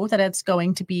know that it's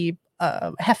going to be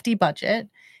a hefty budget.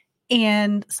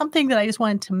 And something that I just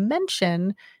wanted to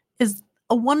mention is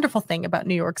a wonderful thing about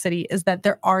New York City is that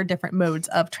there are different modes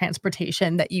of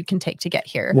transportation that you can take to get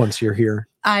here. Once you're here.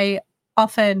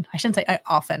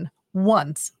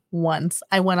 Once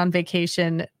I went on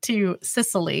vacation to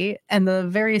Sicily, and the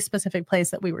very specific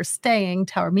place that we were staying,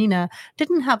 Taormina,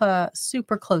 didn't have a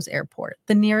super close airport.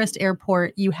 The nearest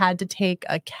airport, you had to take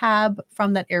a cab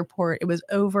from that airport. It was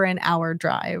over an hour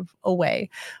drive away.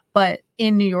 But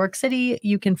in New York City,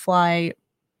 you can fly.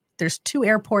 There's 2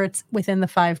 airports within the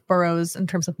 5 boroughs in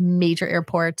terms of major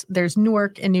airports. There's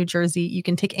Newark in New Jersey. You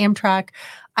can take Amtrak.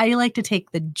 I like to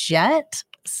take the Jet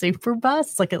super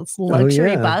bus, like a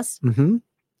luxury bus. Mm-hmm.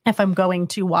 If I'm going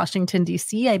to Washington,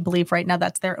 D.C., I believe right now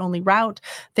that's their only route.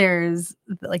 There's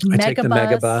like Megabus. I take the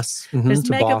Megabus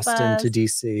to Boston, to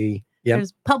D.C. Yep.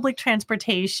 There's public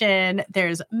transportation.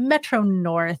 There's Metro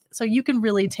North. So you can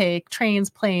really take trains,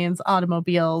 planes,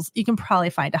 automobiles. You can probably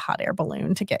find a hot air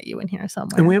balloon to get you in here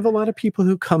somewhere. And we have a lot of people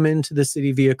who come into the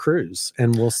city via cruise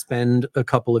and will spend a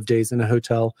couple of days in a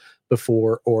hotel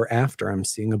before or after. I'm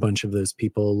seeing a bunch of those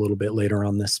people a little bit later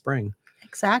on this spring.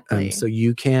 Exactly. So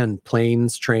you can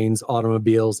planes, trains,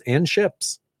 automobiles, and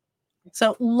ships.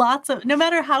 So no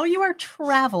matter how you are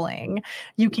traveling,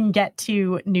 you can get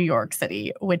to New York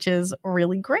City, which is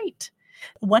really great.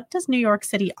 What does New York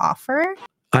City offer?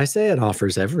 I say it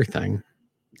offers everything.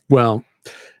 Well,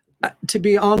 to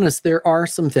be honest, there are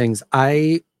some things.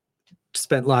 I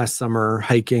spent last summer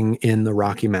hiking in the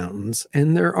Rocky Mountains,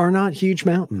 and there are not huge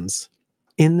mountains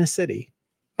in the city.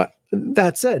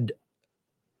 That said,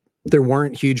 there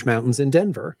weren't huge mountains in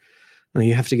Denver. Well,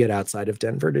 you have to get outside of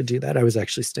Denver to do that. I was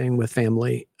actually staying with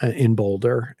family in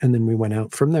Boulder, and then we went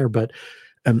out from there. But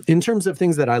in terms of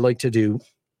things that I like to do,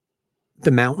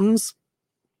 the mountains,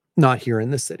 not here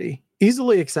in the city.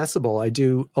 Easily accessible. I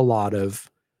do a lot of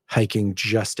hiking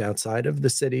just outside of the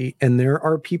city, and there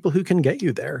are people who can get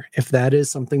you there. If that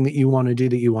is something that you want to do,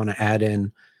 that you want to add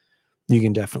in, you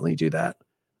can definitely do that.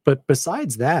 But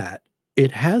besides that,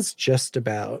 it has just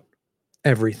about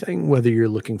everything, whether you're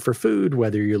looking for food,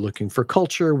 whether you're looking for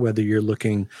culture, whether you're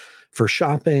looking for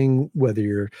shopping,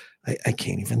 whether I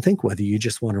can't even think, whether you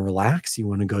just want to relax, you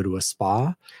want to go to a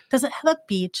spa. Does it have a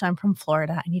beach? I'm from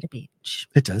Florida. I need a beach.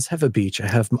 It does have a beach. I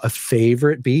have a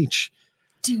favorite beach.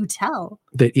 Do tell.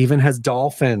 That even has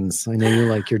dolphins. I know you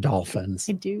like your dolphins.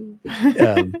 I do.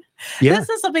 Yeah. This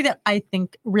is something that I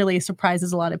think really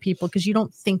surprises a lot of people because you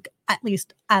don't think, at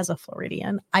least as a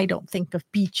Floridian, I don't think of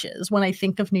beaches when I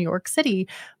think of New York City.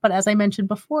 But as I mentioned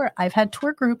before, I've had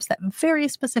tour groups that very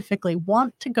specifically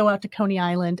want to go out to Coney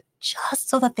Island just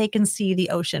so that they can see the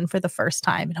ocean for the first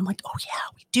time. And I'm like, oh yeah,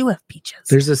 we do have beaches.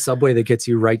 There's a subway that gets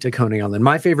you right to Coney Island.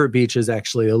 My favorite beach is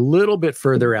actually a little bit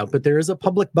further out, but there is a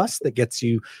public bus that gets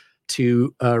you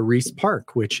to Reese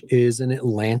Park, which is an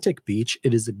Atlantic beach.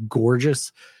 It is a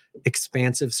gorgeous,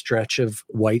 expansive stretch of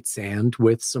white sand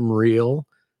with some real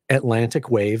Atlantic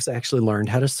waves. I actually learned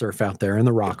how to surf out there in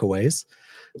the Rockaways.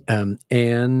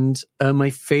 And my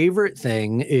favorite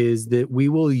thing is that we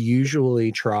will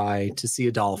usually try to see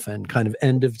a dolphin kind of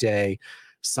end of day,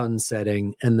 sun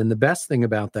setting. And then the best thing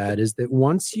about that is that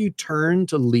once you turn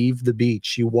to leave the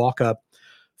beach, you walk up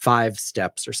 5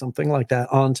 steps or something like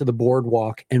that onto the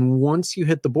boardwalk. And once you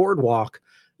hit the boardwalk,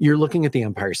 you're looking at the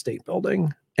Empire State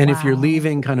Building. And if you're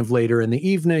leaving kind of later in the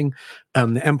evening,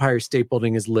 the Empire State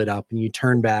Building is lit up and you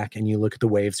turn back and you look at the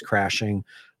waves crashing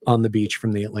on the beach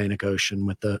from the Atlantic Ocean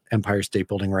with the Empire State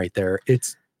Building right there.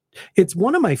 It's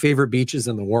one of my favorite beaches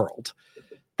in the world.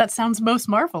 That sounds most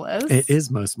marvelous. It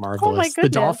is most marvelous. Oh my goodness. The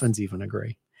dolphins even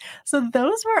agree. So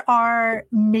those were our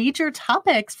major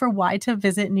topics for why to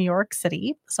visit New York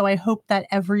City. So I hope that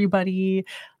everybody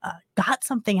got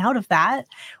something out of that.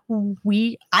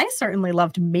 I certainly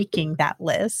loved making that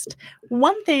list.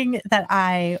 One thing that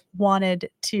I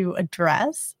wanted to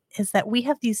address is that we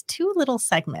have these 2 little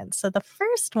segments. So the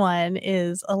first one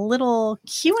is a little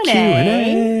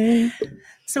Q&A.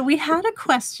 So we had a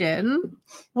question,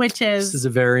 which is... This is a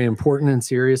very important and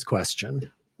serious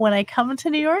question. When I come to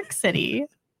New York City,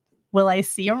 will I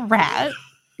see a rat?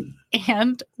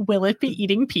 And will it be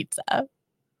eating pizza?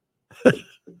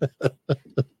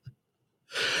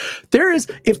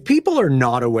 If people are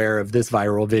not aware of this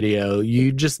viral video,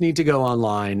 you just need to go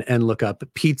online and look up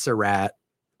pizza rat,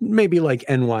 maybe like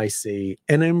NYC,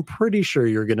 and I'm pretty sure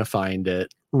you're going to find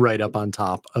it right up on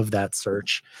top of that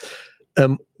search.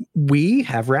 We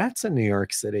have rats in New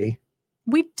York City.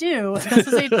 We do. This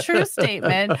is a true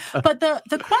statement. But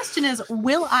the question is,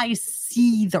 will I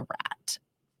see the rat?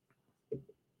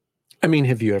 I mean,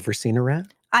 have you ever seen a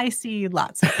rat? I see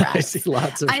lots of rats. I see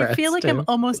lots of rats. I feel like I'm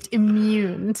almost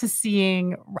immune to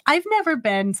seeing. I've never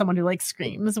been someone who like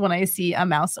screams when I see a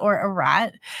mouse or a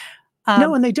rat.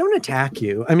 No, and they don't attack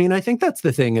you. I mean, I think that's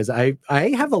the thing is I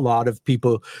have a lot of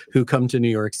people who come to New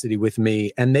York City with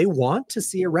me and they want to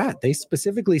see a rat. They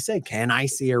specifically say, can I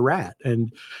see a rat?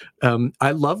 And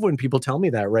I love when people tell me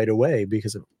that right away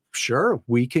because sure,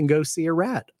 we can go see a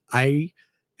rat. I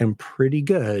am pretty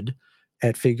good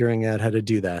at figuring out how to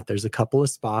do that. There's a couple of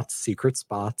spots, secret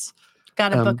spots.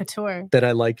 Gotta book a tour. That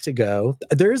I like to go.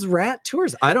 There's rat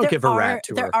tours. I don't give a rat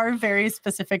tour. There are very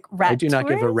specific rat tours. I do not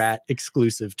give a rat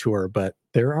exclusive tour, but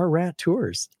there are rat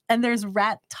tours. And there's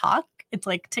rat talk. It's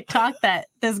like TikTok that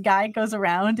this guy goes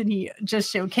around and he just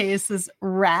showcases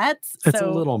rats. It's a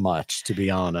little much, to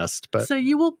be honest. But so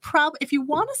you will probably, if you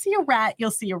want to see a rat, you'll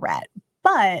see a rat.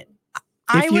 But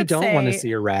if you don't want to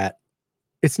see a rat,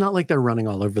 it's not like they're running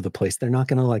all over the place. They're not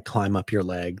going to like climb up your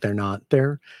leg. They're not.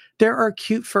 There are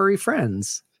cute furry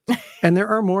friends, and there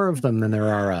are more of them than there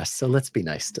are us. So let's be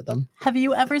nice to them. Have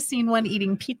you ever seen one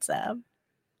eating pizza?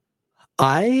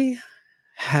 I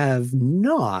have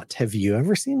not. Have you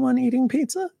ever seen one eating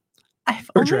pizza?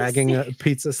 Or dragging a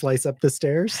pizza slice up the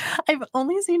stairs? I've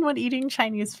only seen one eating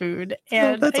Chinese food.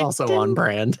 And that's also on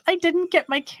brand. I didn't get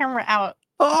my camera out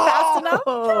fast enough.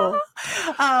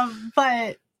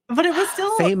 But it was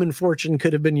still... Fame and fortune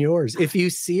could have been yours. If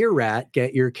you see a rat,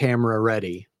 get your camera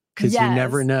ready. Because you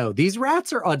never know. These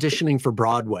rats are auditioning for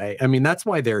Broadway. I mean, that's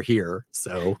why they're here.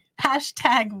 So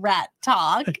hashtag rat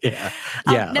talk. Yeah.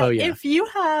 Now, if you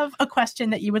have a question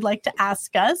that you would like to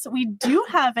ask us, we do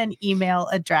have an email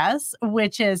address,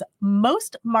 which is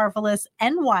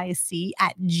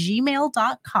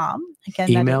mostmarvelousnyc@gmail.com. Again,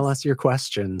 email us your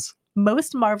questions.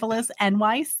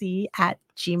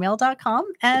 mostmarvelousnyc@gmail.com,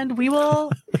 and we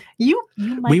will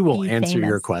we will answer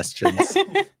your questions.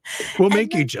 We'll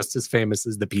make you just as famous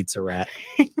as the pizza rat.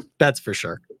 That's for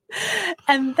sure.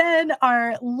 And then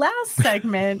our last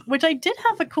segment, which I did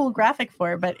have a cool graphic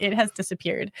for, but it has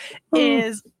disappeared,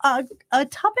 is a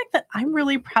topic that I'm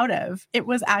really proud of. It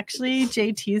was actually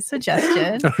JT's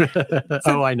suggestion.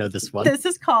 I know this one. This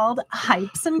is called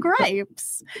Hypes and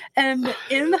Gripes. And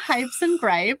in Hypes and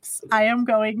Gripes, I am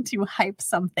going to hype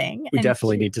something. We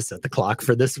definitely need to set the clock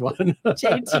for this one.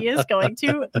 JT is going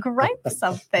to gripe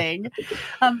something.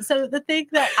 So the thing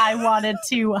that I wanted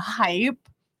to hype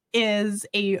is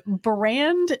a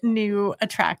brand new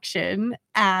attraction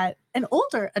at an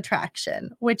older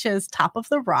attraction, which is Top of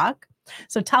the Rock.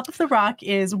 So Top of the Rock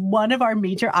is one of our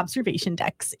major observation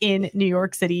decks in New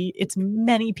York City. It's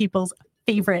many people's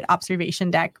favorite observation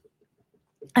deck.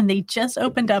 And they just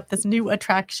opened up this new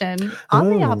attraction on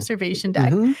the observation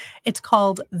deck. Mm-hmm. It's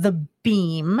called The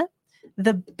Beam.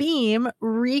 The Beam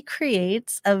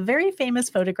recreates a very famous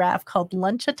photograph called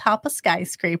Lunch Atop a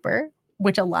Skyscraper,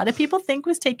 which a lot of people think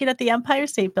was taken at the Empire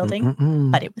State Building,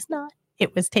 but it was not.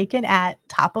 It was taken at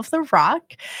Top of the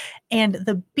Rock. And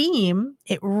the beam,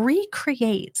 it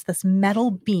recreates this metal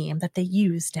beam that they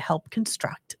use to help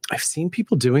construct. I've seen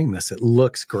people doing this. It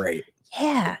looks great.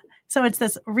 Yeah. So it's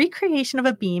this recreation of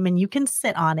a beam, and you can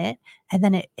sit on it, and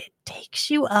then it takes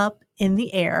you up in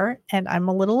the air. And I'm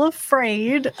a little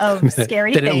afraid of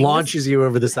scary then things. It launches you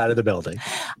over the side of the building.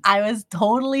 I was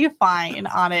totally fine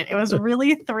on it. It was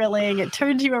really thrilling. It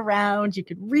turned you around. You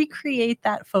could recreate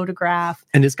that photograph.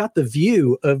 And it's got the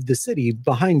view of the city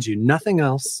behind you. Nothing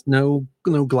else. No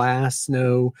glass,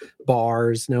 no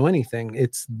bars, no anything.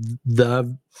 It's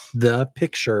the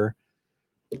picture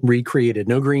recreated.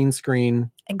 No green screen.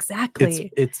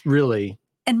 Exactly. It's really...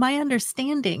 And my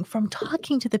understanding from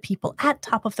talking to the people at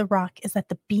Top of the Rock is that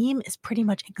the beam is pretty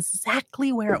much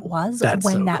exactly where it was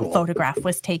when that photograph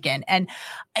was taken. And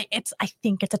I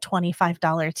think it's a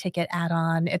 $25 ticket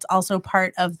add-on. It's also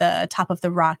part of the Top of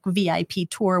the Rock VIP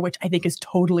tour, which I think is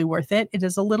totally worth it. It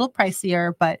is a little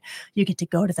pricier, but you get to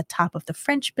go to the top of the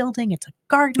French building. It's a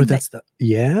garden.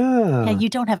 Yeah, you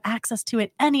don't have access to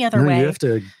it any other way. You have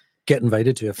to get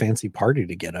invited to a fancy party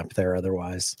to get up there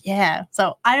otherwise. Yeah.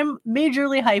 So I'm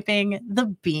majorly hyping the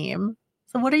beam.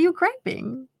 So what are you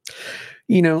griping?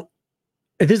 This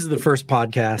is the first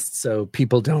podcast, so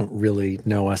people don't really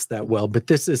know us that well, but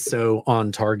this is so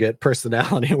on target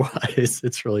personality-wise.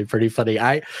 It's really pretty funny.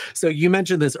 So you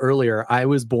mentioned this earlier. I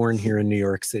was born here in New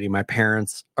York City. My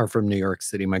parents are from New York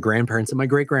City. My grandparents and my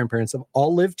great-grandparents have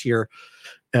all lived here.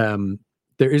 There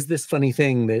is this funny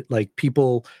thing that like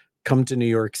people come to New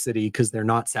York City because they're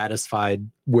not satisfied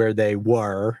where they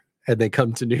were, and they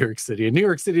come to New York City, and New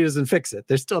York City doesn't fix it.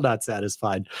 They're still not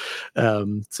satisfied.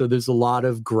 So there's a lot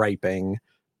of griping,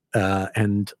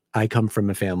 and I come from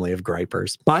a family of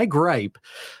gripers. My gripe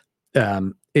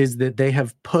is that they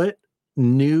have put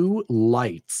new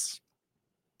lights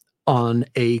on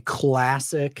a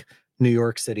classic New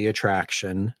York City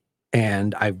attraction,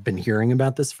 and I've been hearing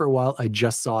about this for a while. I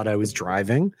just saw it. I was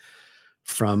driving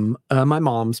from my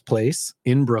mom's place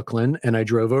in Brooklyn, and I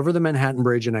drove over the Manhattan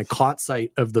Bridge, and I caught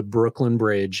sight of the Brooklyn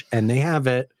Bridge, and they have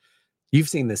it. You've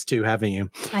seen this too, haven't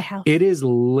you? I have. It is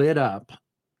lit up,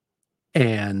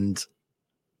 and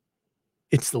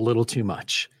it's a little too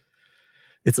much.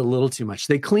 It's a little too much.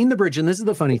 They cleaned the bridge, and this is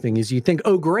the funny thing is you think,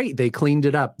 oh, great, they cleaned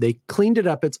it up. They cleaned it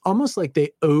up. It's almost like they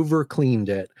over cleaned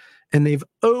it, and they've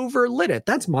overlit it.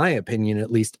 That's my opinion,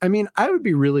 at least. I mean, I would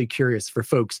be really curious for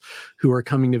folks who are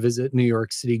coming to visit New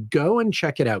York City. Go and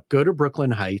check it out. Go to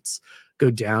Brooklyn Heights. Go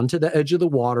down to the edge of the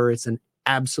water. It's an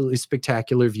absolutely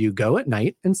spectacular view. Go at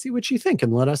night and see what you think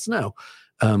and let us know.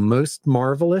 Most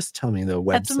Marvelous, tell me the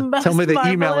website. Tell me the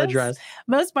email address.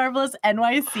 Most Marvelous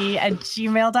NYC at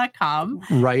gmail.com.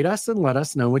 Write us and let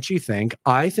us know what you think.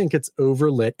 I think it's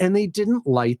overlit, and they didn't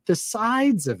light the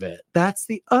sides of it. That's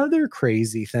the other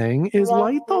crazy thing, is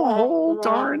light the whole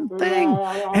darn thing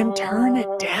and turn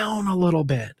it down a little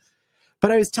bit.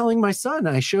 But I was telling my son,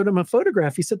 I showed him a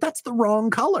photograph. He said, that's the wrong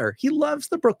color. He loves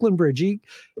the Brooklyn Bridge. He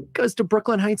goes to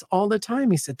Brooklyn Heights all the time.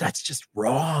 He said, that's just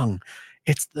wrong.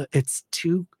 It's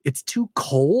too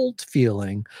cold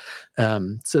feeling.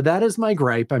 So that is my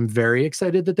gripe. I'm very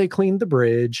excited that they cleaned the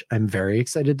bridge. I'm very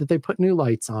excited that they put new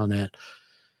lights on it.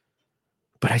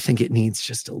 But I think it needs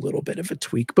just a little bit of a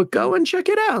tweak. But go and check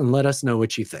it out and let us know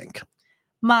what you think.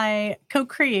 My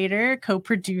co-creator,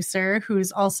 co-producer,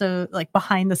 who's also like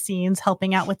behind the scenes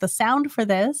helping out with the sound for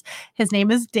this. His name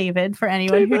is David. For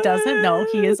anyone who doesn't know,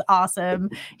 he is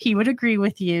awesome. He would agree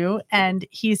with you. And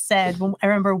he said, I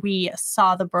remember we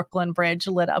saw the Brooklyn Bridge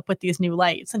lit up with these new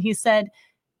lights. And he said,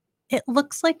 it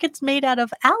looks like it's made out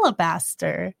of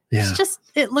alabaster. Yeah.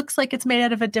 It looks like it's made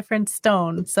out of a different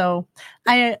stone. So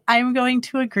I'm going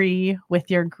to agree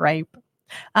with your gripe.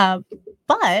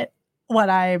 But what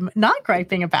I'm not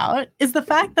griping about is the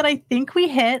fact that I think we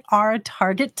hit our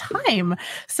target time.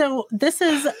 So this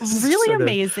is really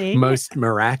amazing. Most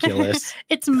miraculous.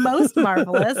 It's most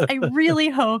marvelous. I really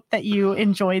hope that you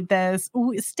enjoyed this.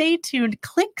 Stay tuned.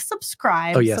 Click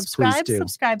subscribe. Oh, yes,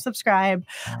 subscribe.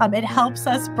 It helps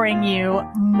us bring you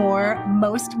more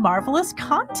most marvelous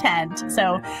content.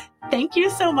 So thank you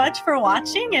so much for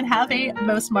watching, and have a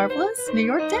most marvelous New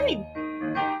York day.